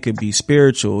time, it could be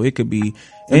spiritual, it could be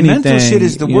anything. Mental shit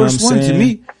is the worst one to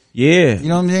me. Yeah. You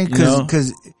know what I'm saying?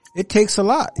 Cause it takes a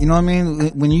lot. You know what I mean?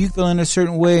 When you feel in a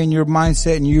certain way in your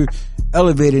mindset and you're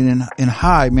elevated and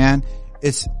high, man,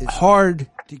 it's hard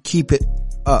to keep it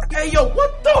up. Hey, yo,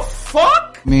 what the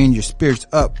fuck? I mean, your spirit's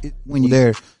up when you're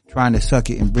there trying to suck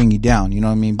it and bring you down. You know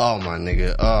what I mean? Oh, my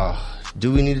nigga.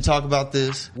 Do we need to talk about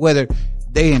this? Whether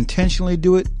they intentionally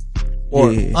do it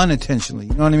or unintentionally.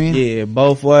 You know what I mean? Yeah,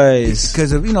 both ways.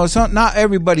 Because of, not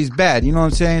everybody's bad. You know what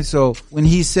I'm saying? So when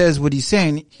he says what he's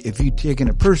saying, if you taking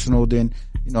it personal, then,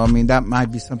 that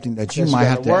might be something that you might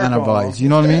have to analyze. You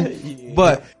know what I mean? Yeah.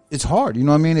 But it's hard. You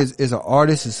know what I mean? As an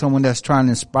artist, as someone that's trying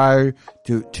to inspire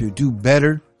to do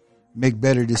better, make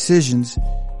better decisions,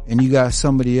 and you got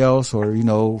somebody else or,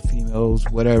 females,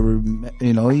 whatever,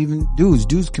 even dudes.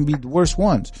 Dudes can be the worst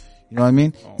ones. You know what I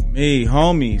mean? Me,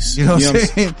 homies. You know what I'm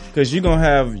saying? Cause you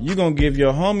gonna give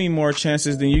your homie more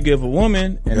chances than you give a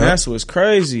woman. And that's what's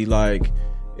crazy. Like,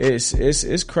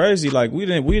 it's crazy. Like, we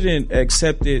didn't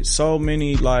accepted so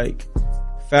many, like,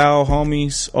 foul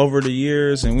homies over the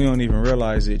years, and we don't even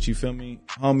realize it. You feel me?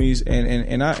 Homies.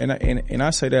 And I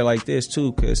say that like this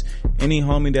too, cause any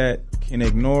homie that can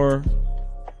ignore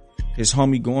his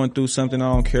homie going through something,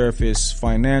 I don't care if it's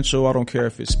financial, I don't care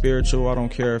if it's spiritual, I don't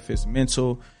care if it's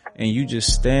mental, and you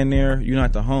just stand there, you're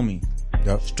not the homie.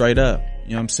 Yep. Straight up.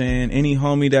 You know what I'm saying? Any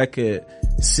homie that could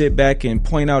sit back and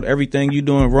point out everything you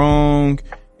doing wrong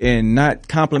and not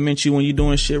compliment you when you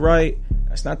doing shit right,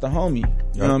 that's not the homie.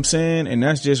 You know what I'm saying? And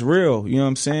that's just real. You know what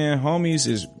I'm saying?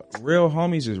 Real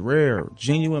homies is rare.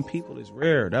 Genuine people is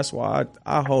rare. That's why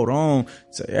I hold on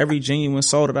to every genuine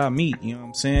soul that I meet. You know what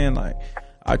I'm saying? Like,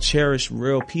 I cherish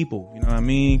real people, you know what I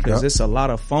mean? Cause it's a lot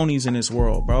of phonies in this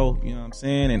world, bro. You know what I'm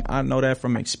saying? And I know that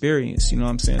from experience, you know what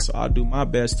I'm saying? So I do my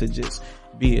best to just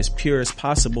be as pure as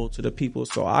possible to the people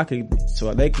so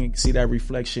they can see that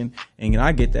reflection and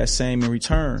I get that same in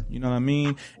return. You know what I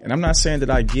mean? And I'm not saying that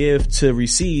I give to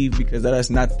receive, because that's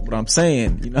not what I'm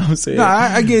saying. You know what I'm saying? No,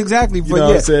 I get exactly. But you know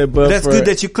what I'm saying? But that's good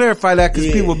that you clarify that,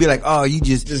 because people will be like, oh, you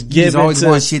just always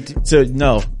want shit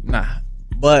no, nah.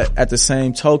 But at the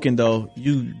same token, though,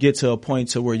 you get to a point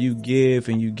to where you give,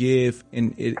 and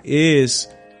it is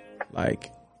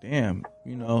like, damn,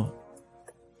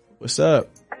 what's up?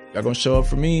 Y'all gonna show up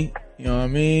for me? You know what I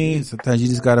mean? Sometimes you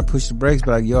just gotta push the brakes,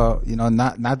 but like, yo,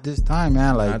 not this time,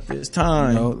 man. Like, not this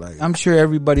time. Like, I'm sure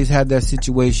everybody's had that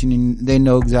situation and they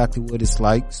know exactly what it's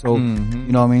like. So, you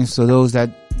know what I mean? So those that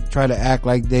try to act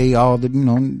like they all the,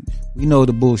 we know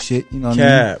the bullshit, you know what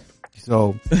I mean?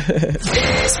 So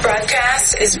this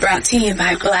broadcast is brought to you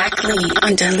by Black Lee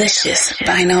on Delicious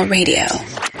Vinyl Radio,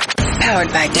 powered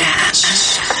by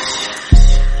Dash.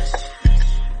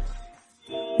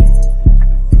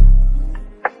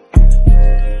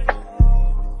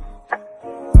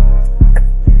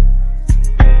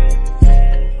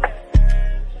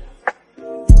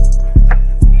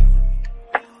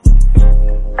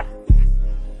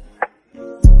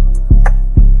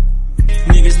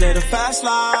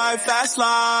 Fast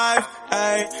life,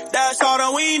 ayy, that's all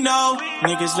that we know.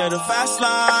 Niggas live a fast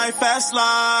life,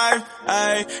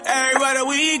 ayy, everywhere that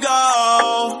we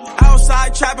go.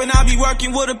 Outside trapping, I be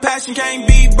working with a passion, can't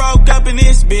be broke up in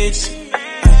this bitch.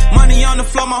 Money on the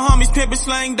floor, my homies pimpin',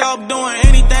 slang dope, doing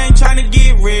anything, trying to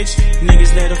get rich.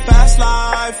 Niggas live a fast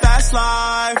life,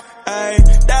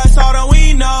 ayy, that's all that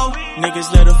we know.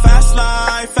 Niggas live a fast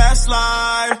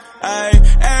life, ayy,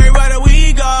 everywhere that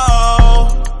we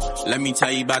go. Let me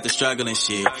tell you about the struggle and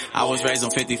shit. I was raised on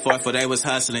 54th, but they was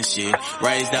hustling shit.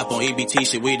 Raised up on EBT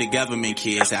shit, we the government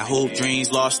kids. I hoop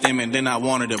dreams, lost them, and then I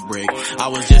wanted a brick. I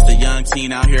was just a young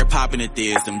teen out here popping at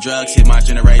this. Them drugs hit my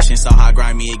generation, saw how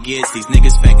grimy it gets. These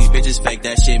niggas fake, these bitches fake,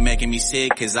 that shit making me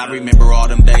sick. Cause I remember all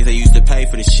them days they used to pay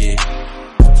for the shit.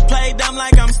 Play dumb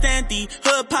like I'm Stanty.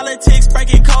 Hood politics,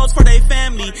 breaking codes for they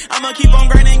family. I'ma keep on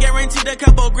grinding, guaranteed a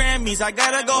couple Grammys. I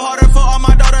gotta go harder for all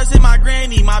my daughters and my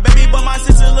granny. My baby, but my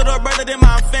sister, little brother, then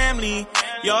my family.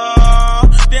 Yo,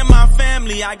 then my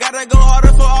family. I gotta go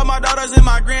harder for all my daughters and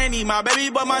my granny. My baby,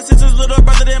 but my sister's little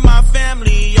brother, then my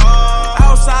family. Yo,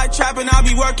 outside trapping, I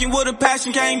be working with a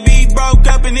passion. Can't be broke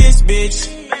up in this bitch.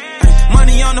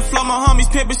 Money on the floor, my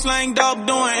homies pimpin', slang dope,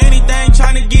 doing anything,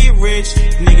 trying to get rich.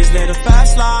 Niggas live a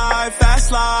fast life,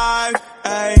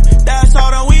 ayy, that's all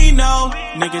that we know.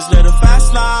 Niggas live a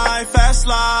fast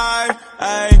life,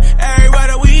 ayy, everywhere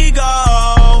that we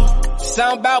go.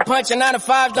 Something about punching 9 to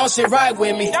 5 don't sit right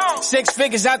with me. 6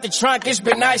 figures out the trunk, it's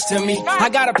been nice to me. I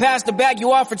gotta pass the bag,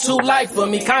 you offer 2 life for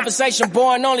me. Conversation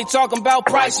boring, only talking about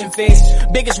price and fees.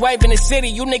 Biggest wave in the city,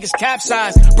 you niggas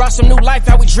capsized. Brought some new life,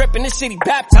 how we drip in this city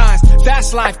baptized.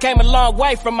 Fast life, came a long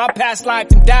way from my past life.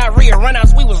 Them diarrhea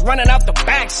runouts, we was running out the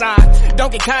backside.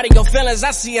 Don't get caught in your feelings,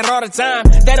 I see it all the time.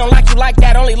 They don't like you like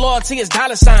that, only loyalty is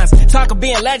dollar signs. Talk of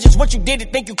being legends, what you did to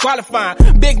think you qualify.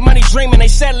 Big money dreaming, they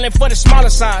settling for the smaller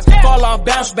size. Fall off,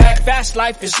 bounce back, fast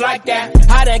life is like that.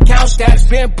 How to count stacks,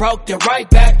 been broke, then right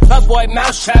back. Avoid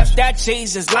mouse traps, that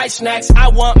cheese is light snacks. I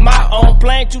want my own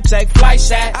plane to take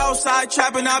flights at. Outside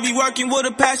trapping, I be working with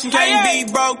a passion. Can't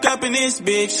be broke up in this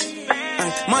bitch.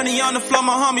 Money on the floor,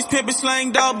 my homies pimpin',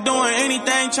 slang dope, doing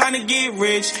anything, trying to get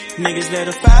rich. Niggas live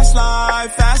a fast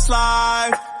life,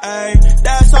 ayy,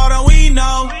 that's all that we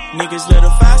know. Niggas live a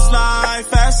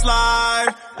fast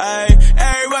life, ayy,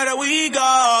 everywhere that we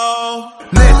go.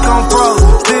 Neck on pro,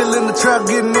 still in the trap,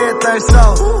 getting everything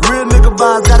sold. Real nigga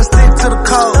vibes, gotta stick to the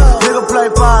code. Nigga play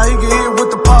fire, he get hit with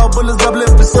the pole, bullets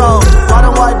uplift his soul. White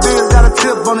and white beers, got a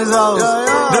tip on his hose.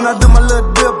 Then I do my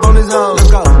little dip on his hose.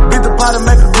 Beat the pot and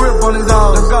make a grip on his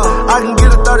hose. I can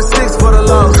get a 36 for the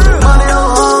low. Money on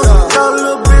home, told a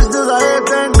little bitch this how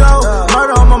everything go.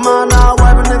 Murder on my mind, now I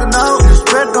wipe a nigga nose.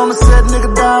 Respect on the set,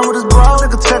 nigga down with his bro.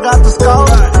 Nigga check out the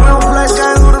scope. We don't play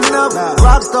games with a never.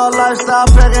 Rockstar lifestyle,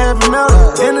 packing heavy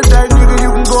metal. In the day, nigga, you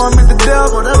can go and meet the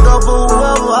devil. That's go for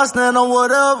whoever, I stand on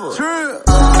whatever.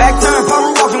 Back turn,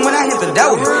 power walking when I hit the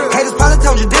door. Haters probably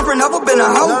told you different, never been a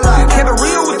hoe. Kept it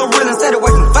real with the real instead of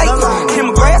waiting fake. Keep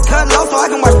my grass cut low so I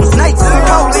can watch the snakes.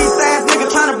 Police ass nigga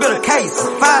trying to build a case.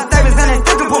 5 statements and they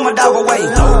still can put my dog away.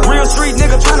 Real street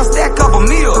nigga trying to stack up a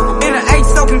meal. In an 8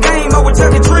 soaking game over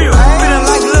Turkey Trill. Feeling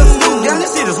like Lil Snoop, damn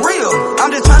this shit is real. I'm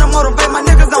just trying to motivate my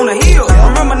niggas on the hill.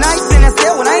 Remember nights in that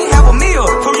cell when I ain't have a meal.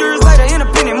 2 years later,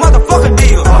 independent motherfucker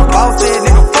deal. Boss said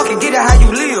nigga fuck it, get it how you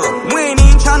live. We ain't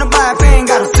even trying to buy it, ain't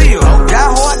got a seal. Got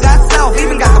hard, got south,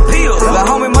 even got the pills. The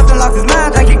homie must have lost his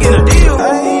mind, think he get a deal.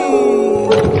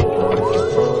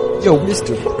 Yo,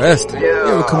 Mr. Preston, you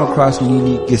ever come across when you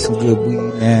need to get some good weed,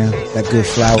 man? That good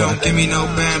flower. Don't give me no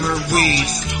Bamber weed.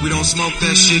 We don't smoke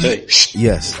that shit.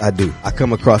 Yes, I do. I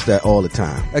come across that all the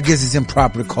time. I guess it's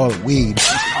improper to call it weed.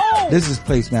 This is this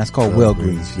place, man. It's called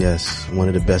Wellgreens. Yes, one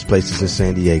of the best places in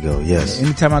San Diego. Yes.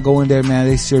 Anytime I go in there, man,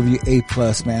 they serve you A+,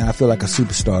 man. I feel like a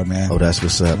superstar, man. Oh, that's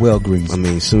what's up. Wellgreens. I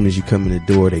mean, as soon as you come in the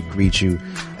door, they greet you,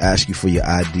 ask you for your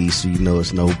ID, so you know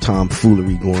it's no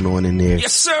tomfoolery going on in there.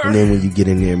 Yes, sir. And then when you get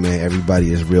in there, man,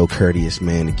 everybody is real courteous,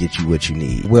 man, to get you what you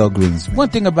need. Wellgreens. One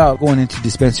thing about going into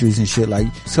dispensaries and shit, like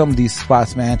some of these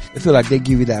spots, man, I feel like they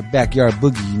give you that backyard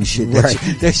boogie and shit. Right.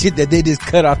 That shit that they just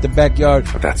cut off the backyard.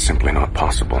 But that's simply not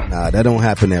possible. Nah, that don't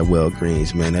happen at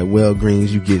Wellgreens, man. At Wellgreens,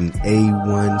 you getting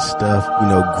A1 stuff, you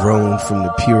know, grown from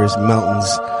the purest mountains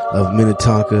of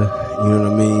Minnetonka. You know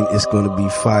what I mean? It's going to be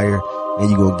fire, and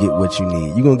you're going to get what you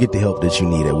need. You're going to get the help that you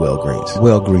need at Wellgreens.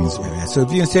 Wellgreens, man. So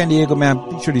if you're in San Diego, man,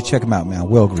 be sure to check them out, man.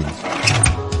 Wellgreens.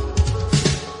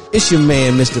 It's your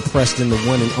man, Mr. Preston, the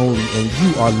one and only, and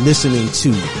you are listening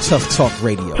to Tuff Talk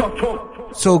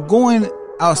Radio. So going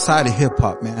outside of hip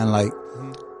hop, man, like,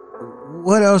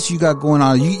 what else you got going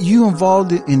on? You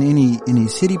involved in any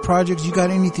city projects? You got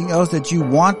anything else that you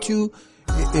want to?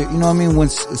 You know what I mean? When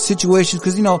situations,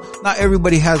 cause you know, not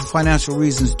everybody has financial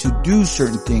reasons to do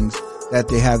certain things that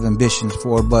they have ambitions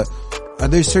for, but are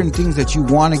there certain things that you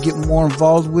want to get more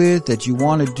involved with, that you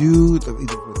want to do, either with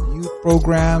youth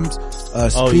programs,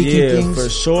 speaking things?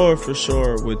 For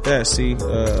sure. With that, see,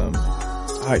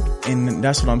 and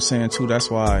that's what I'm saying too. That's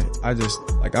why I just,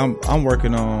 like, I'm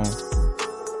working on,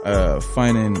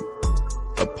 finding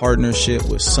a partnership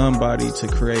with somebody to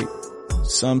create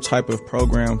some type of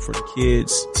program for the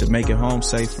kids to make it home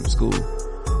safe from school. You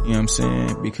know what I'm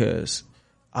saying? Because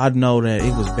I know that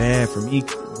it was bad for me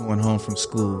going home from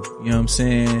school. You know what I'm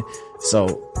saying?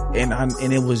 So,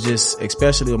 and it was just,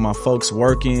 especially with my folks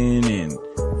working and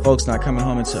folks not coming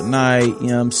home until night. You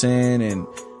know what I'm saying? And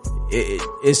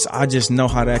it's, I just know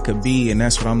how that could be. And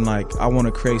that's what I'm like, I want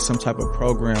to create some type of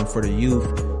program for the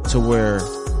youth to where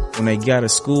when they get out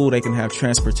of school, they can have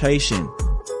transportation,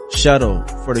 shuttle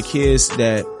for the kids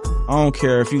that, I don't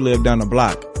care if you live down the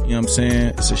block. You know what I'm saying?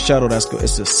 It's a shuttle that's good.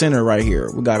 It's a center right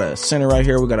here. We got a center right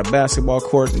here. We got a basketball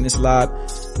court in this lot.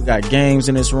 We got games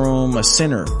in this room, a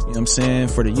center, you know what I'm saying,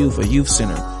 for the youth, a youth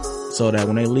center. So that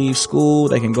when they leave school,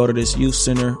 they can go to this youth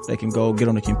center. They can go get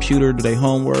on the computer, do their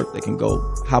homework. They can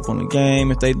go hop on the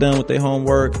game if they done with their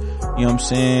homework. You know what I'm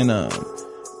saying?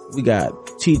 We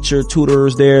got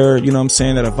tutors there, you know what I'm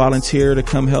saying, that are volunteer to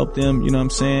come help them, you know what I'm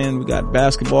saying. We got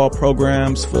basketball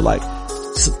programs for like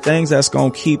things that's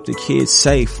gonna keep the kids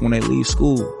safe when they leave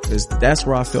school. Cause that's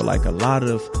where I feel like a lot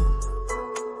of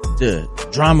the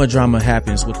drama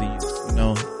happens with the youth, you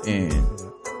know, and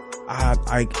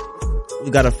we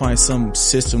gotta find some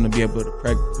system to be able to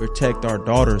protect our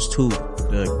daughters too,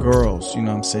 the girls, you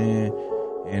know what I'm saying?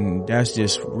 And that's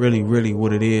just really, really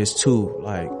what it is too.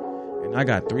 Like, and I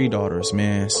got 3 daughters,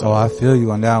 man. So I feel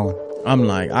you on that one. I'm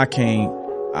like, I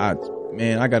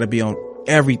gotta be on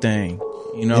everything,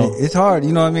 you know? It's hard,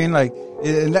 you know what I mean? Like,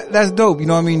 that's dope, you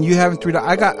know what I mean? You having 3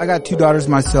 daughters. I got 2 daughters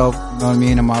myself, you know what I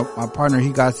mean? And my partner,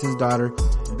 he got his daughter.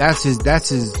 That's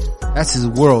his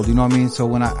world, you know what I mean? So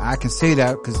when I can say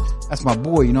that, cause that's my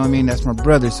boy, you know what I mean? That's my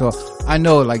brother. So I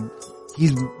know, like,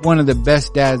 he's one of the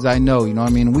best dads I know, you know what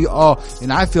I mean?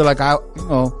 And I feel like I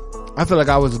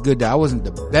was a good dad. I wasn't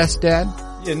the best dad.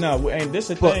 Yeah, no, and this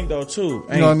is the thing though too.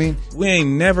 You know what I mean? We ain't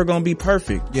never gonna be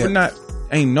perfect. Yeah.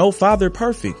 Ain't no father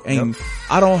perfect.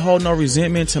 I don't hold no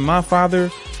resentment to my father.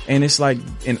 And it's like,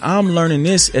 and I'm learning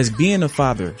this as being a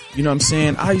father. You know what I'm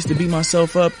saying? I used to beat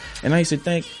myself up and I used to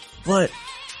think, but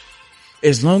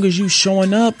as long as you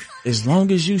showing up, as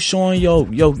long as you showing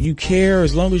you care,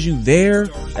 as long as you there,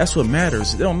 that's what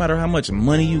matters. It don't matter how much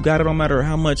money you got. It don't matter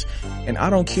how much, and I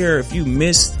don't care if you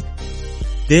missed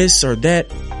this or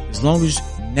that, as long as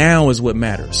now is what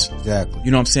matters. Exactly.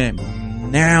 You know what I'm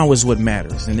saying? Now is what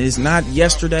matters. And it's not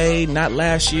yesterday, not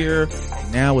last year.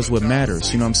 Now is what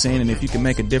matters. You know what I'm saying? And if you can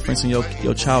make a difference in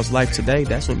your child's life today,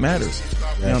 that's what matters.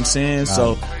 You know what I'm saying?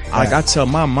 So I tell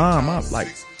my mom, I'm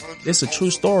like, it's a true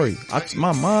story.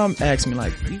 My mom asked me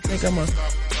like, do you think I'm a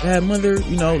bad mother?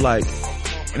 You know, like,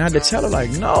 and I had to tell her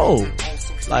like, no,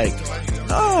 like,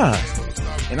 nah.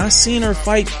 And I seen her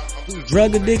fight through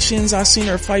drug addictions. I seen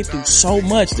her fight through so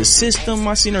much. The system,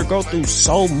 I seen her go through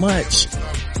so much.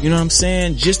 You know what I'm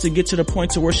saying? Just to get to the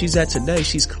point to where she's at today.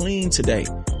 She's clean today. You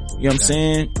know what I'm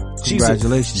saying?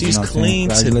 Congratulations. She's you know clean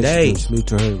today. Salute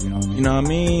to her, you know what I mean? You know what I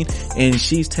mean? And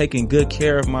she's taking good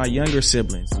care of my younger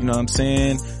siblings. You know what I'm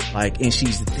saying? Like, and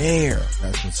she's there.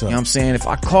 That's what's up. You know what I'm saying? If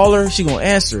I call her, she gonna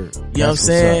answer. You know what I'm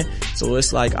saying? So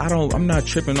it's like, I'm not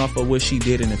tripping off of what she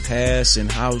did in the past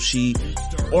and how she,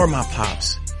 or my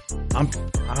pops.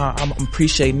 I'm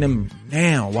appreciating them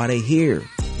now while they here.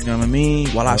 You know what I mean?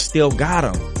 While I still got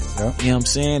them. Yep. You know what I'm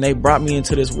saying? They brought me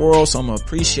into this world, so I'm gonna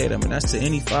appreciate them. And that's to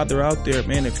any father out there,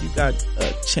 man. If you got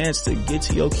a chance to get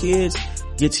to your kids,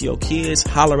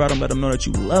 holler at them, let them know that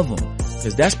you love them.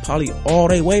 Cause that's probably all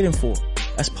they waiting for.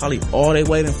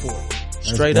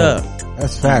 Straight up.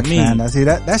 That's facts, man. I see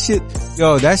that shit,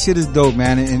 that shit is dope,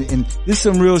 man. And this is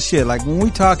some real shit. Like when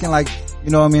we talking like, you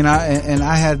know what I mean?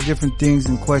 I had different things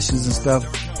and questions and stuff,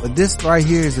 but this right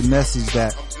here is a message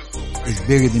that is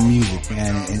bigger than music,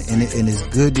 man. And it's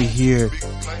good to hear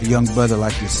a young brother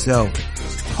like yourself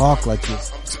talk like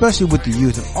this, especially with the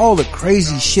youth and all the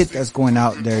crazy shit that's going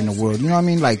out there in the world. You know what I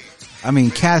mean? Like,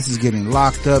 cats is getting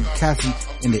locked up, cats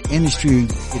in the industry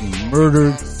getting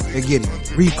murdered, they're getting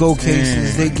RICO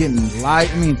cases, they're getting lied.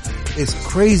 It's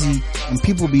crazy, and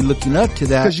people be looking up to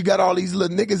that. Cause you got all these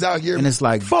little niggas out here. And it's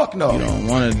like, fuck no. You don't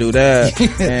want to do that.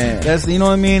 That's, you know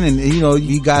what I mean? And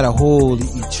you gotta hold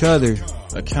each other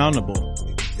accountable.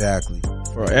 Exactly.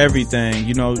 For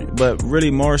everything, but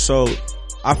really more so,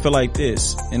 I feel like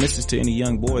this, and this is to any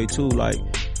young boy too, like,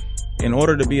 in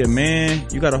order to be a man,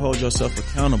 you gotta hold yourself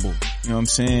accountable. You know what I'm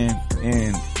saying?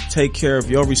 And take care of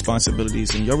your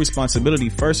responsibilities. And your responsibility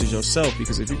first is yourself,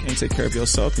 because if you can't take care of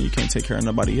yourself, then you can't take care of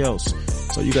nobody else.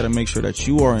 So you gotta make sure that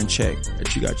you are in check,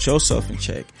 that you got yourself in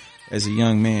check as a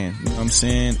young man. You know what I'm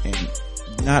saying?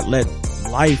 And not let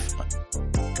life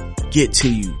get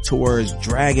to you towards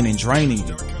dragging and draining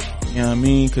you. You know what I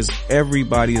mean? Cause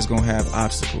everybody is gonna have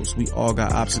obstacles. We all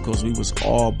got obstacles. We was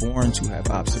all born to have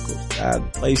obstacles.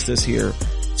 God placed us here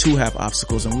to have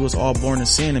obstacles, and we was all born to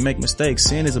sin and make mistakes.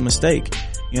 Sin is a mistake.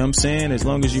 You know what I'm saying? As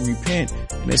long as you repent.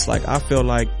 And it's like, I feel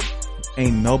like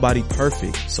ain't nobody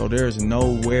perfect. So there's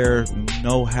nowhere,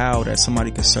 no how that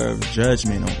somebody could serve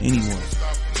judgment on anyone.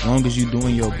 As long as you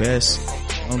doing your best,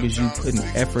 as long as you putting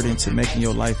effort into making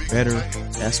your life better,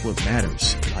 that's what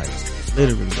matters. Like,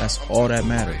 literally, that's all that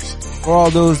matters. For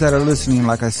all those that are listening,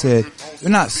 like I said, we're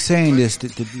not saying this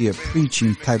to be a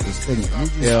preaching type of thing.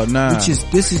 Hell nah.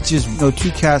 This is just,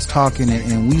 two cats talking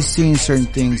and we seeing certain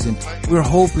things, and we're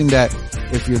hoping that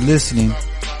if you're listening,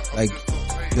 like,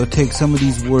 you'll take some of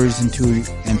these words into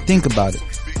and think about it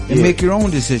and make your own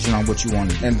decision on what you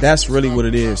want to do. And that's really what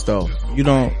it is, though.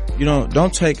 Don't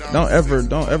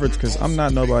ever, because I'm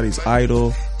not nobody's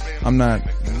idol. I'm not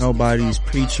nobody's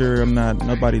preacher. I'm not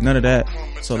nobody, none of that.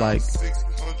 So like,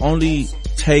 only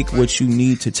take what you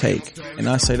need to take. And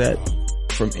I say that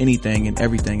from anything and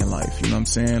everything in life. You know what I'm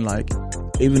saying? Like,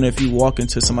 Even if you walk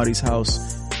into somebody's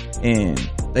house and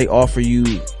they offer you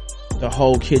the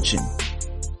whole kitchen,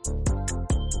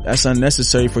 that's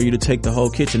unnecessary for you to take the whole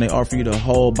kitchen. They offer you the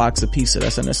whole box of pizza.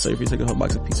 That's unnecessary for you to take the whole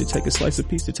box of pizza. Take a slice of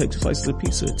pizza, take 2 slices of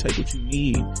pizza, take what you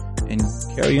need and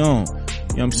carry on. You know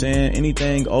what I'm saying?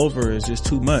 Anything over is just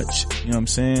too much. You know what I'm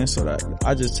saying? So that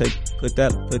I just put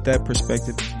that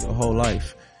perspective into your whole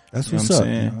life. That's you know what's what up. I'm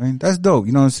saying? You know what I mean? That's dope.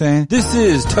 You know what I'm saying? This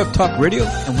is Tough Talk Radio,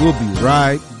 and we'll be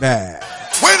right back.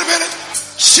 Wait a minute.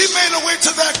 She made her way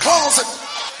to that closet,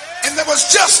 and there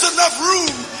was just enough room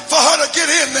for her to get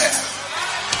in there.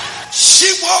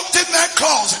 She walked in that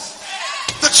closet.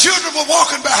 The children were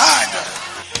walking behind her.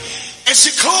 And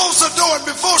she closed the door, and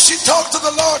before she talked to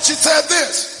the Lord, she said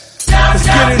this. Let's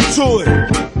get into it.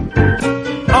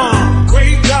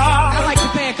 Great God. I like to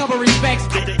pay a couple respects.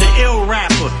 The ill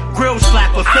rapper, grill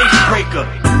slapper, face breaker.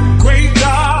 Great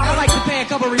God. I like to pay a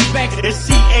couple respects. It's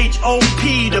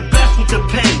C-H-O-P, the best with the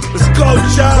pen. Let's go,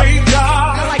 child. Great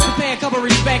God. I like to pay a couple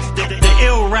respects. The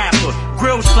ill rapper,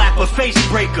 grill slapper, face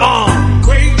breaker.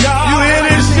 Great God. You hear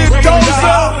this shit,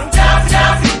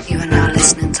 Doza? You are now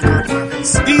listening to God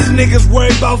Purpose. These niggas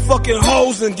worried about fucking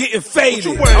hoes and getting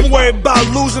faded. I'm worried about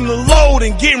losing the load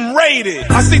and getting raided.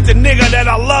 I see the nigga that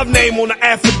I love name on the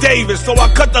affidavit, so I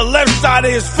cut the left side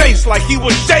of his face like he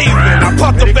was shaving. I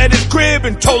popped up at his crib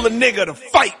and told a nigga to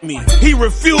fight me. He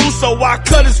refused, so I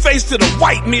cut his face to the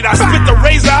white meat. I spit the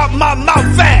razor out my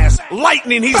mouth fast.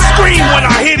 Lightning, he screamed when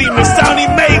I hit him. The sound he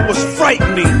made was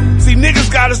frightening. See,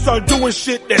 niggas gotta start doing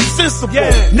shit that's sensible.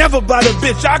 Never by the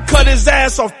bitch, I cut his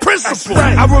ass off principle.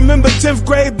 I remember 10th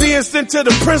grade being sent to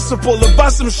the principal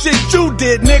about some shit you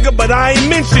did, nigga, but I ain't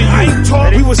mention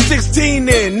you. We was 16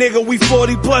 then, nigga, we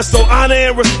 40 plus, so honor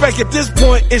and respect at this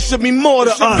point, it should be more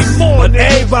to us. But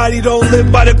everybody don't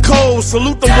live by the code.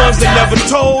 Salute the ones that never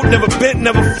told, never bent,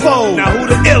 never fold. Now who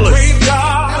the illest?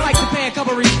 I like to pay a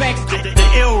couple respects.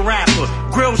 The ill rapper,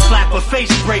 grill slapper,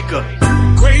 face breaker.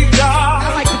 Great God.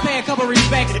 I like to pay a couple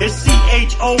respects. It's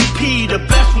C-H-O-P, the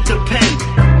best with the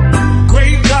pen.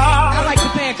 Great God. I like to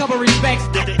pay a couple respects.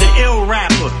 The ill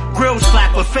rapper, grill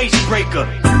slapper, face breaker.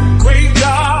 Great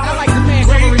God. I like to pay a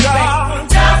couple respects.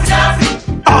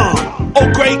 Oh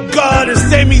great God, and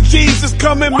Sammy Jesus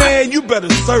coming, man, you better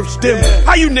search them.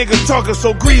 How you niggas talking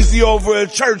so greasy over a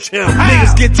church hymn?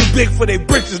 Niggas get too big for their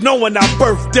britches, knowing I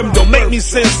birthed them. Don't make me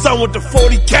send some with the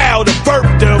 40 cal to burp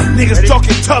them. Niggas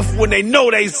talking tough when they know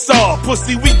they soft.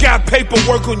 Pussy, we got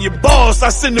paperwork on your boss. I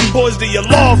send them boys to your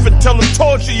loft and tell them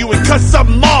torture you and cut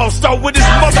something off. Start with his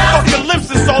motherfucking lips,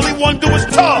 and all he wanna do is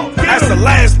talk. That's the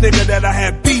last nigga that I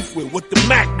had beef with the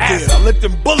Mac did. I let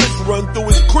them bullets run through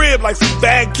his crib like some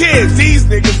bad kids. These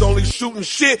niggas only shooting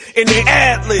shit in their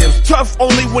ad-libs. Tough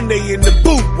only when they in the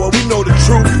booth. Well, we know the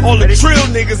truth. All the trill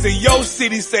niggas in your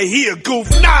city say he a goof.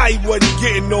 Nah, he wasn't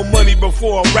getting no money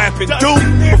before a rapping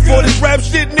dude. Before this rap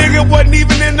shit, nigga wasn't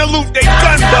even in the loop. They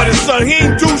gun butted, son. He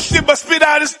ain't do shit but spit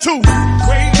out his tooth.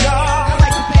 Great God. I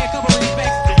like to pay a couple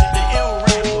respects. The ill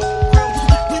rapper.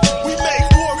 We make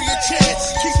warrior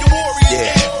chants. Keep the warriors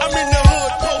in. I'm in the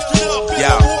hood posted up in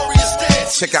the warrior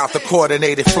stance. Check out the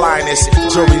coordinated flyness.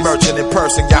 Jewelry merchant in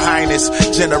person, your highness.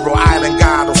 General Island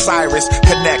God Osiris.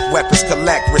 Connect, weapons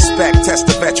collect, respect. Test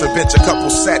the veteran, bench a couple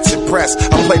sets, impress.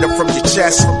 I played them from your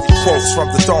chest. Quotes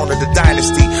from the throne of the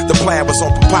dynasty. The plan was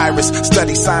on papyrus.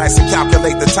 Study science and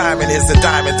calculate the timing. Is a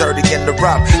diamond dirty in the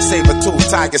rough? Saber tooth,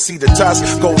 tiger, see the tusk.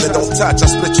 Golden don't touch. I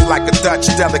split you like a Dutch,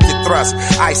 delicate thrust.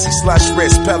 Icy slush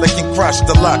wrist, pelican crush,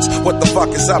 deluxe. What the fuck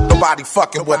is up? Nobody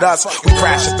fucking with us. We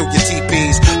crashing through your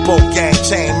TPs. Both gang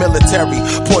chain, military,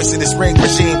 poisonous ring,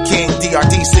 regime king,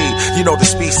 DRDC. You know the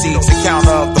species,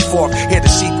 encounter of the fourth. Hear the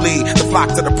sheep lead, the flock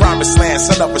to the promised land,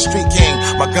 son of a street king.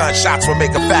 My gunshots will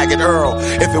make a faggot Earl.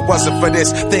 If it wasn't for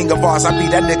this thing of ours, I'd be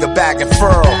that nigga bag and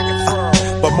furl.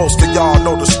 But most of y'all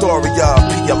know the story of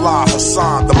P. Allah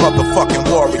Hassan, the motherfucking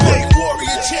warrior.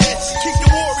 Warrior chants. Keep the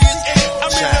warriors in.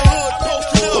 I'm in the hood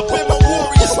posted up in my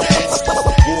warrior stance.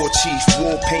 War chief,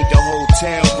 war paint the whole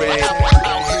town red.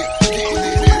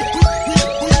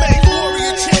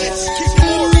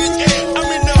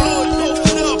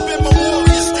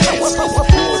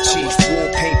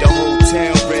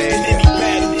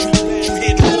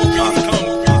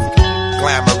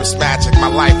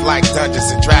 Life like Dungeons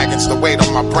and Dragons. The weight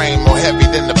on my brain more heavy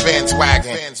than the Benz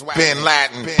wagon. Bin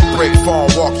Latin, brick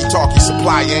phone, walkie-talkie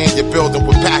supplier in your building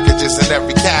with packages in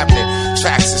every cabinet.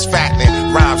 Tracks is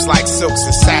fattening, rhymes like silks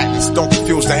and satins. Don't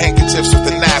confuse the handkerchiefs with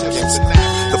the napkins.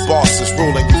 The boss is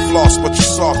ruling, you floss but you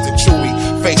soft and chewy.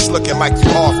 Face looking like you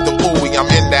off the ooey.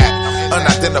 I'm in that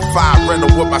in a 5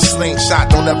 rental with my slingshot.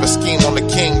 Don't ever scheme on the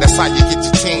king, that's how you get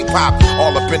your team pop.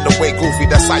 All up in the way, goofy,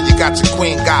 that's how you got your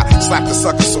queen got. Slapped the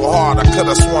sucker so hard, I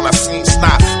could've sworn I seen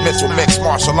snot. Mental mix,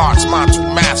 martial arts, Mantu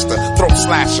master, throat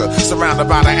slasher, surrounded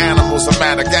by the animals of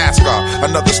Madagascar.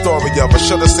 Another story of, or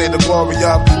should I say the glory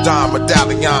of, Don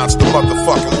Medallions, the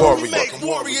motherfucking warrior. Make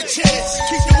warrior chants,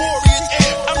 keep the warriors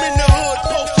amped. I'm in the hood,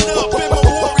 posted up in my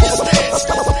warrior stance.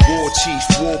 War chief,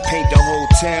 war paint the whole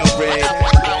town red.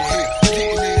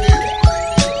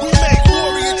 We make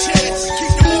warrior chants,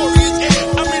 keep the warriors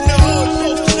amped. I'm in the hood,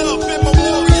 posted up in my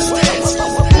warrior stance.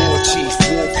 War chief,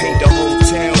 war paint the whole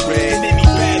town red.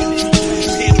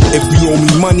 If you owe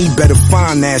me money, better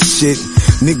find that shit.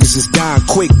 Niggas is dying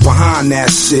quick behind that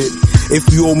shit.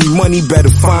 If you owe me money, better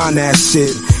find that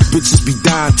shit. Bitches be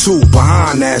dying too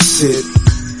behind that shit.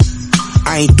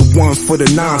 I ain't the one for the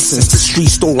nonsense. The street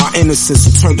stole our innocence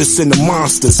and turned us into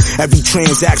monsters. Every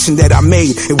transaction that I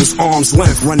made, it was arm's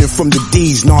length. Running from the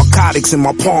D's, narcotics in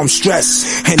my palm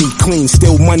stress. Henny clean,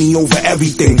 still money over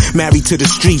everything. Married to the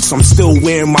streets, I'm still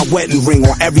wearing my wedding ring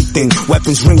on everything.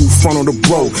 Weapons ring in front of the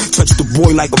bro. Touch the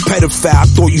boy like a pedophile, I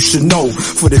thought you should know.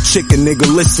 For the chicken, nigga,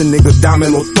 listen, nigga, dame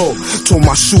lo to. Told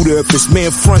my shooter if it's man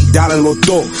front, dale lo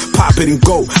do. Pop it and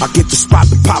go, I get the spot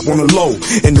to pop on the low.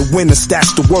 In the winter,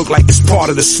 stash the work like it's part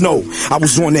of the snow. I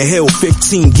was on the hill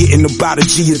 15, getting about a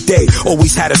G a day.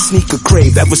 Always had a sneaker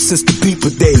crave ever since the beeper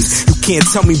days. You can't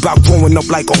tell me about growing up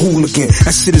like a hooligan.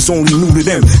 That shit is only new to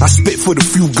them. I spit for the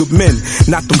few good men,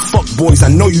 not them fuck boys.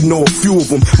 I know you know a few of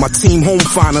them. My team home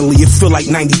finally, it feel like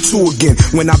 92 again.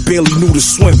 When I barely knew to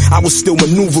swim, I was still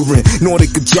maneuvering.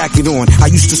 Nordic a jacket on,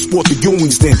 I used to sport the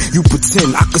Ewings then. You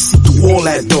pretend I could see through all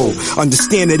that though.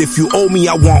 Understand that if you owe me,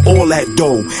 I want all that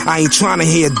dough. I ain't trying to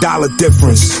hear a dollar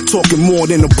difference. Talking more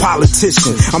than a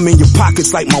politician. I'm in your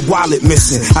pockets like my wallet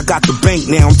missing. I got the bank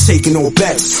now, I'm taking all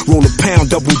bets. Roll a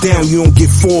pound, double down, you don't get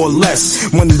 4 or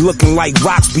less. Money looking like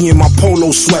rocks, be in my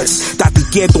polo sweats. Dr.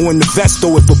 Ghetto in the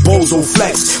vesto if a bozo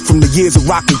flex. From the years of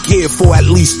rocking gear for at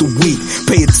least a week.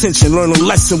 Pay attention, learn a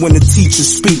lesson when the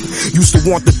teachers speak. Used to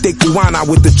want the thick guana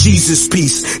with the Jesus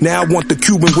piece. Now I want the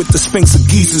Cuban with the Sphinx of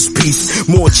Giza's piece.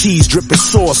 More cheese, dripping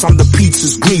sauce, I'm the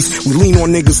pizza's grease. We lean on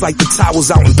niggas like the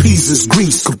towers out in Pisa's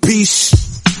grease. Capiche?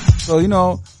 So, you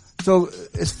know, so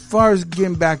as far as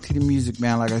getting back to the music,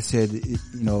 man, like I said, you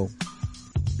know,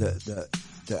 the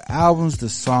albums, the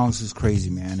songs is crazy,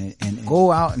 man. And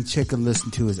go out and check and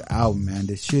listen to his album, man.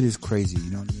 This shit is crazy,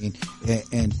 you know what I mean?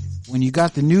 And when you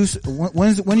got the news, when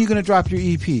are you going to drop your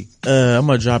EP? I'm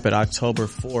going to drop it October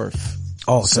 4th.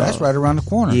 Oh, so that's right around the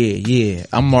corner. Yeah.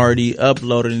 I'm already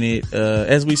uploading it.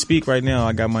 As we speak right now,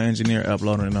 I got my engineer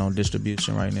uploading it on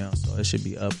distribution right now. So it should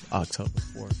be up October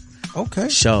 4th. Okay.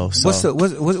 So what's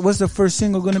the first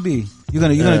single gonna be? You're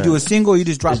gonna do a single, or you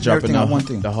just dropping everything on one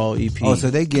thing? The whole EP. Oh, so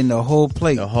they getting the whole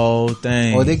plate. The whole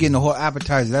thing. Oh, they getting the whole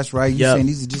appetizer. That's right. You saying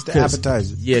these are just the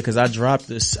appetizers. Yeah, cause I dropped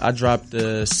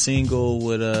the single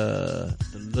with the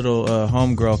little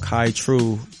homegirl Kai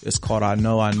True. It's called I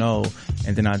Know,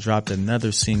 and then I dropped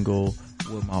another single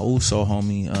with my Uso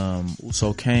homie,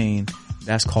 Uso Kane.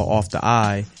 That's called Off the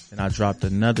Eye. And I dropped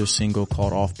another single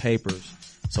called Off Papers.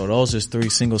 So those are 3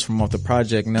 singles from off the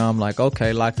project. Now I'm like,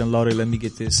 okay, locked and loaded. Let me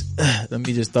get this. Let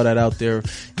me just throw that out there.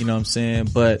 You know what I'm saying?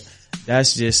 But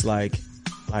that's just like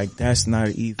that's not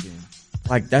even,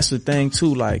 like, that's the thing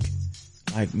too. Like,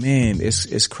 man,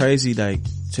 it's crazy, like,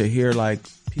 to hear, like,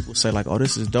 people say, like, oh,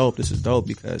 this is dope,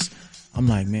 because I'm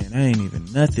like, man, that ain't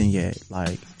even nothing yet.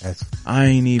 Like, I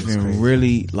ain't even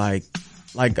really, like,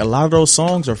 a lot of those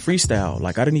songs are freestyle.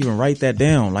 Like, I didn't even write that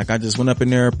down. Like, I just went up in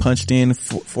there, punched in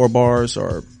 4 bars,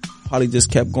 or probably just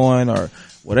kept going, or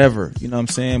whatever. You know what I'm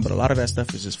saying? But a lot of that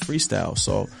stuff is just freestyle.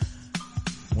 So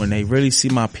when they really see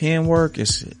my pen work,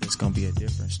 it's gonna be a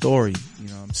different story. You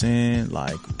know what I'm saying?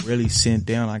 Like, really sit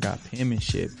down. I got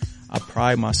penmanship. I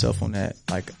pride myself on that.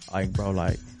 Like, bro,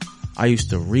 like, I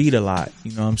used to read a lot.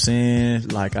 You know what I'm saying?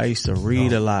 Like, I used to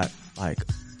read a lot. Like,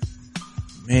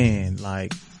 man,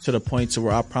 like, to the point to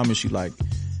where I promise you, like,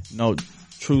 no,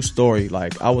 true story.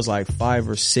 Like, I was like 5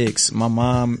 or 6. My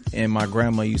mom and my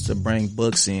grandma used to bring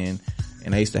books in,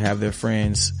 and they used to have their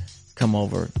friends come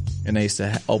over, and they used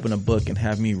to open a book and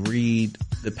have me read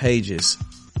the pages.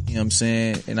 You know what I'm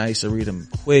saying? And I used to read them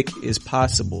quick as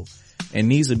possible.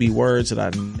 And these would be words that I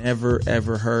never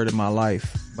ever heard in my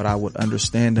life, but I would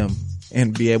understand them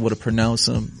and be able to pronounce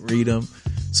them, read them.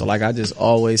 So, like, I just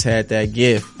always had that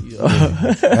gift. You know?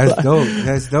 That's dope.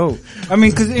 That's dope. I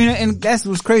mean, cause, you know, and that's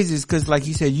what's crazy is cause, like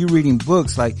you said, you reading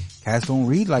books, like, cats don't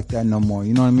read like that no more.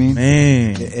 You know what I mean?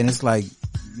 Man. And it's like,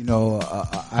 you know,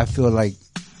 I feel like,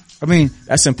 I mean,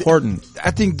 that's important.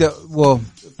 I think well,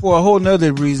 for a whole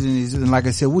nother reason is, and like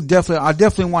I said, I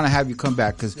definitely want to have you come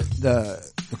back because the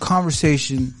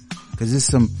conversation, because it's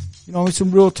some, you know, it's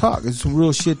some real talk. It's some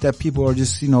real shit that people are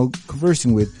just, you know,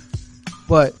 conversing with.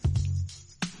 But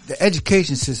the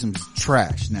education system is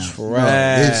trash now.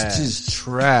 Trash. It's just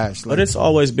trash. But it's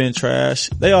always been trash.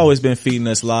 They always been feeding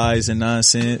us lies and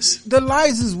nonsense. The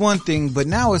lies is one thing, but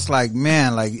now it's like,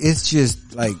 man, like, it's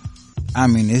just like,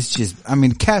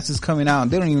 cats is coming out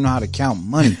and they don't even know how to count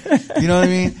money. You know what I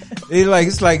mean?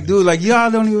 It's like, dude, like, y'all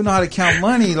don't even know how to count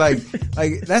money. Like,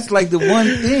 that's like the one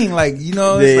thing, like, you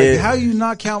know, it's like, how you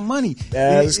not count money?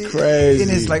 That's crazy.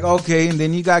 And it's like, okay, and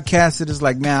then you got cats that is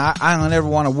like, man, I don't ever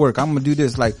want to work. I'm gonna do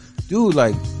this. Like, dude,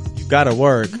 like, you gotta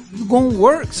work. You gonna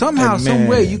work somehow, some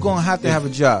way. You gonna have to have a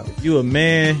job. If you a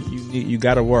man, you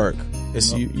gotta work.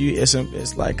 It's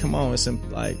like, come on, it's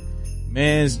like,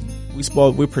 man's,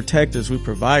 we're protectors, we're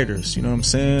providers, you know what I'm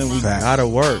saying? We gotta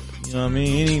work. You know what I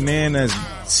mean? Any man that's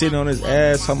sitting on his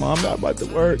ass talking about, I'm not about to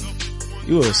work,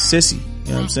 you a sissy.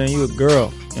 You know what I'm saying? You a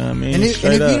girl. You know what I mean? And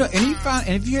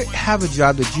if you have a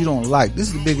job that you don't like, this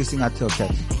is the biggest thing I tell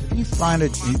cats.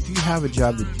 If you have a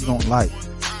job that you don't like,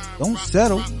 don't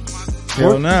settle.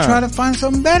 Try to find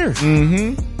something better.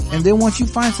 Mm-hmm. And then once you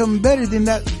find something better, then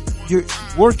your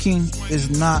working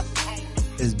is not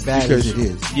as bad as it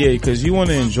is. Yeah, because you want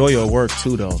to enjoy your work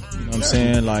too, though. You know what I'm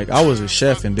saying? Like, I was a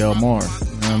chef in Del Mar. You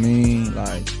know what I mean?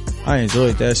 Like, I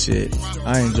enjoyed that shit.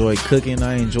 I enjoyed cooking.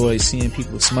 I enjoyed seeing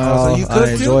people smile. So you cook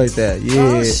I enjoyed that. Yeah.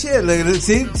 Oh shit! Look,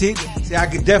 see, I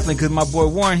could definitely, because my boy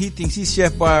Warren, he thinks he's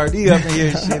Chef Boyardee up in here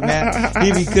and shit, man.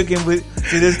 He be cooking with.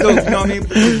 See, this dope. You know what I mean?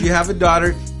 Because you have a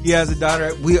daughter. He has a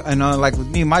daughter. Like with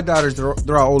me, my daughters,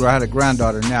 they're all older. I had a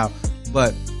granddaughter now,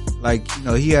 but. Like, you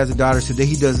know, he has a daughter, so that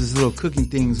he does his little cooking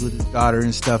things with his daughter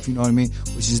and stuff, you know what I mean?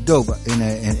 Which is dope, and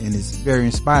it's very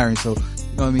inspiring. So, you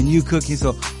know what I mean? You cooking,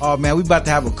 so, oh man, we about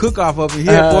to have a cook-off up in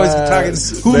here, boys. We're talking,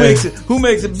 who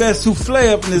makes the best souffle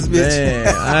up in this bitch? Man,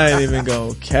 I ain't even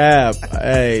gonna cap.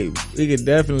 Hey, we could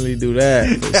definitely do that,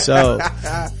 for sure.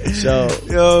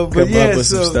 Yo, but come up with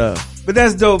some stuff. But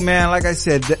that's dope, man. Like I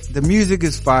said, the music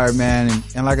is fire, man.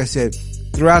 And like I said,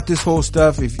 throughout this whole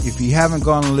stuff, if you haven't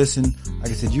gone and listened, like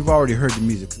I said, you've already heard the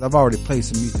music, because I've already played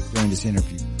some music during this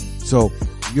interview. So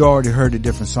you already heard the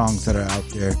different songs that are out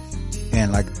there.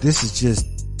 And like, this is just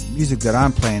music that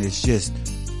I'm playing. It's just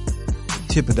the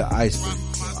tip of the iceberg.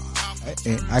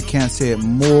 I can't say it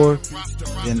more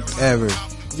than ever.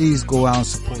 Please go out and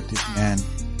support this man.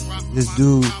 This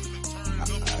dude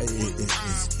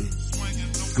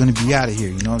is going to be out of here.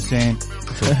 You know what I'm saying?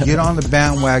 So get on the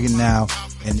bandwagon now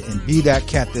and be that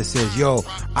cat that says, yo,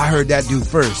 I heard that dude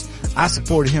first. I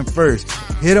supported him first.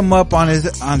 Hit him up on his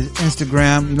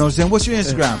Instagram. You know what I'm saying? What's your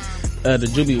Instagram? The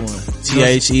Juby one.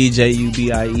 TheJubie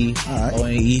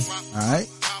ONE. Alright.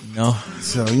 No.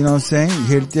 So, you know what I'm saying? You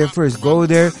heard it there first. Go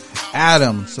there. Add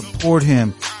him. Support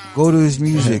him. Go to his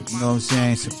music. You know what I'm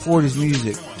saying? Support his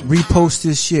music. Repost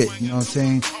his shit. You know what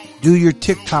I'm saying? Do your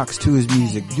TikToks to his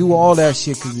music. Do all that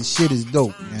shit, because the shit is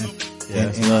dope, man. Yeah,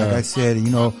 and like I said, you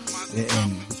know,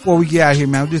 and before we get out of here,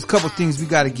 man, there's a couple things we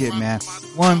got to get, man.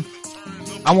 One,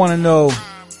 I want to know,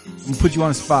 I'm going to put you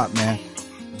on the spot, man.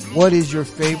 What is your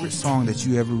favorite song that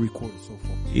you ever recorded so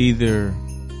far? Either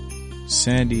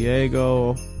San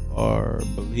Diego or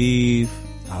Believe.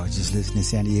 I was just listening to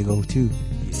San Diego too.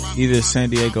 Either San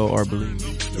Diego or Believe.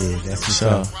 Yeah, that's what's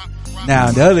up.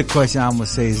 Now, the other question I'm going to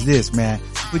say is this, man.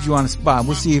 Put you on the spot.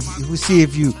 We'll see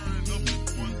if you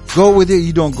go with it,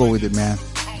 you don't go with it, man.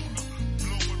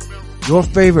 Your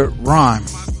favorite rhyme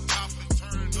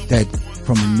that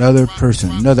from another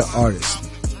person, another artist.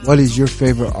 What is your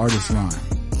favorite artist rhyme?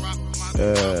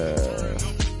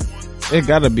 It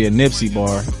gotta be a Nipsey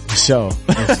bar, for sure.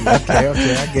 Okay,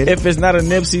 I get it. If it's not a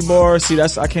Nipsey bar, see,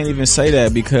 I can't even say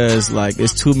that, because like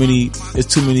it's too many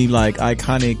like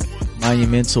iconic,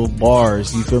 monumental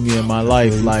bars, you feel me, in my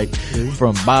life, like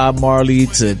from Bob Marley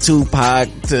to Tupac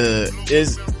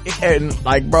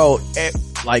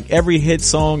like every hit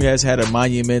song has had a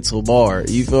monumental bar,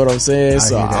 you feel what I'm saying?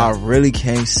 So I really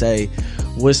can't say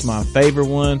what's my favorite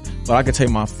one, but I can tell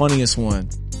you my funniest one.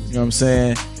 You know what I'm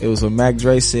saying? It was when Mac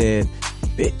Dre said,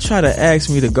 bitch, try to ask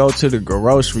me to go to the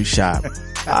grocery shop.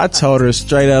 I told her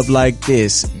straight up like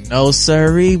this, no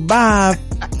sirree, Bob,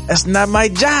 that's not my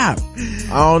job.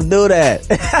 I don't do that.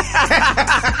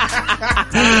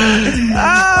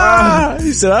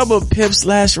 He said, I'm a pimp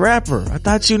 / rapper. I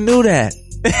thought you knew that.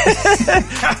 I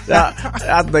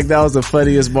think that was the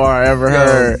funniest bar I ever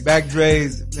heard. Mac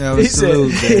Dre's,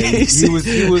 salute,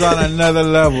 he was on another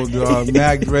level, dog.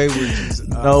 Mac Dre was just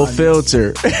no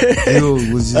filter.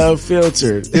 Dude was just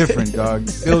unfiltered, different, dog.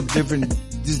 Built different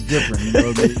just different, you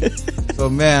know, dude. So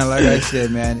man, like I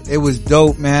said, man, it was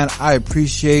dope, man. I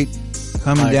appreciate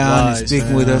coming down and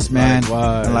speaking with us, man.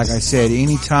 And like I said,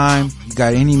 anytime you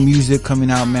got any music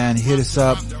coming out, man, hit us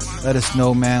up. Let us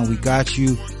know, man. We got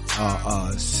you.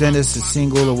 Send us a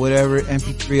single or whatever,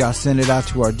 MP3. I'll send it out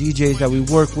to our DJs that we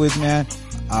work with, man.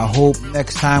 I hope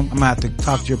next time I'm gonna have to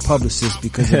talk to your publicist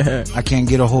because I can't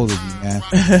get a hold of you, man.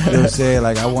 You know what I'm saying?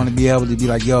 Like, I want to be able to be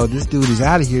like, yo, this dude is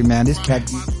out of here, man. This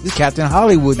Captain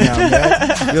Hollywood now,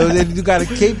 man. Yo, you got a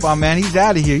cape on, man. He's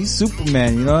out of here. He's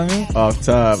Superman. You know what I mean? Off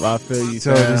top, I feel you.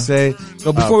 So to say,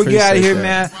 so before we get out of here,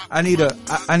 man, I need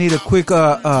a quick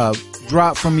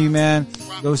drop from you, man. You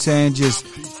know what I'm saying? Just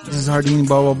this is Hardini,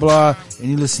 blah blah blah, and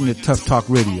you listen to Tuff Talk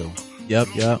Radio. Yep.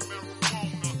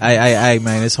 Hey,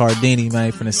 man, it's Hardini,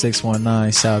 man, from the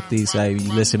 619 Southeast. Hey,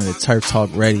 you listening to Turf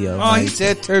Talk Radio. Oh, man. He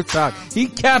said Turf Talk. He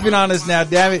capping on us now,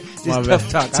 damn it. This Tuff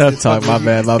Talk. Tough Talk, my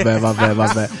bad.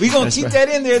 We gonna keep that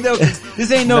in there though, 'cause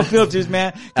this ain't no filters,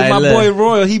 man. 'Cause my boy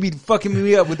Royal, he be fucking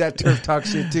me up with that Turf Talk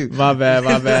shit too. My bad.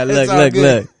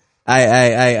 Look.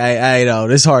 Hey, no,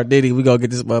 this Hardini. We gonna get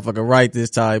this motherfucker right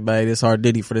this time, man. This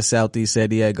Hardini for the Southeast San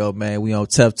Diego, man. We on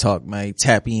Tough Talk, man.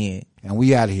 Tap in. And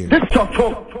we out of here. This Tuff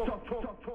Talk.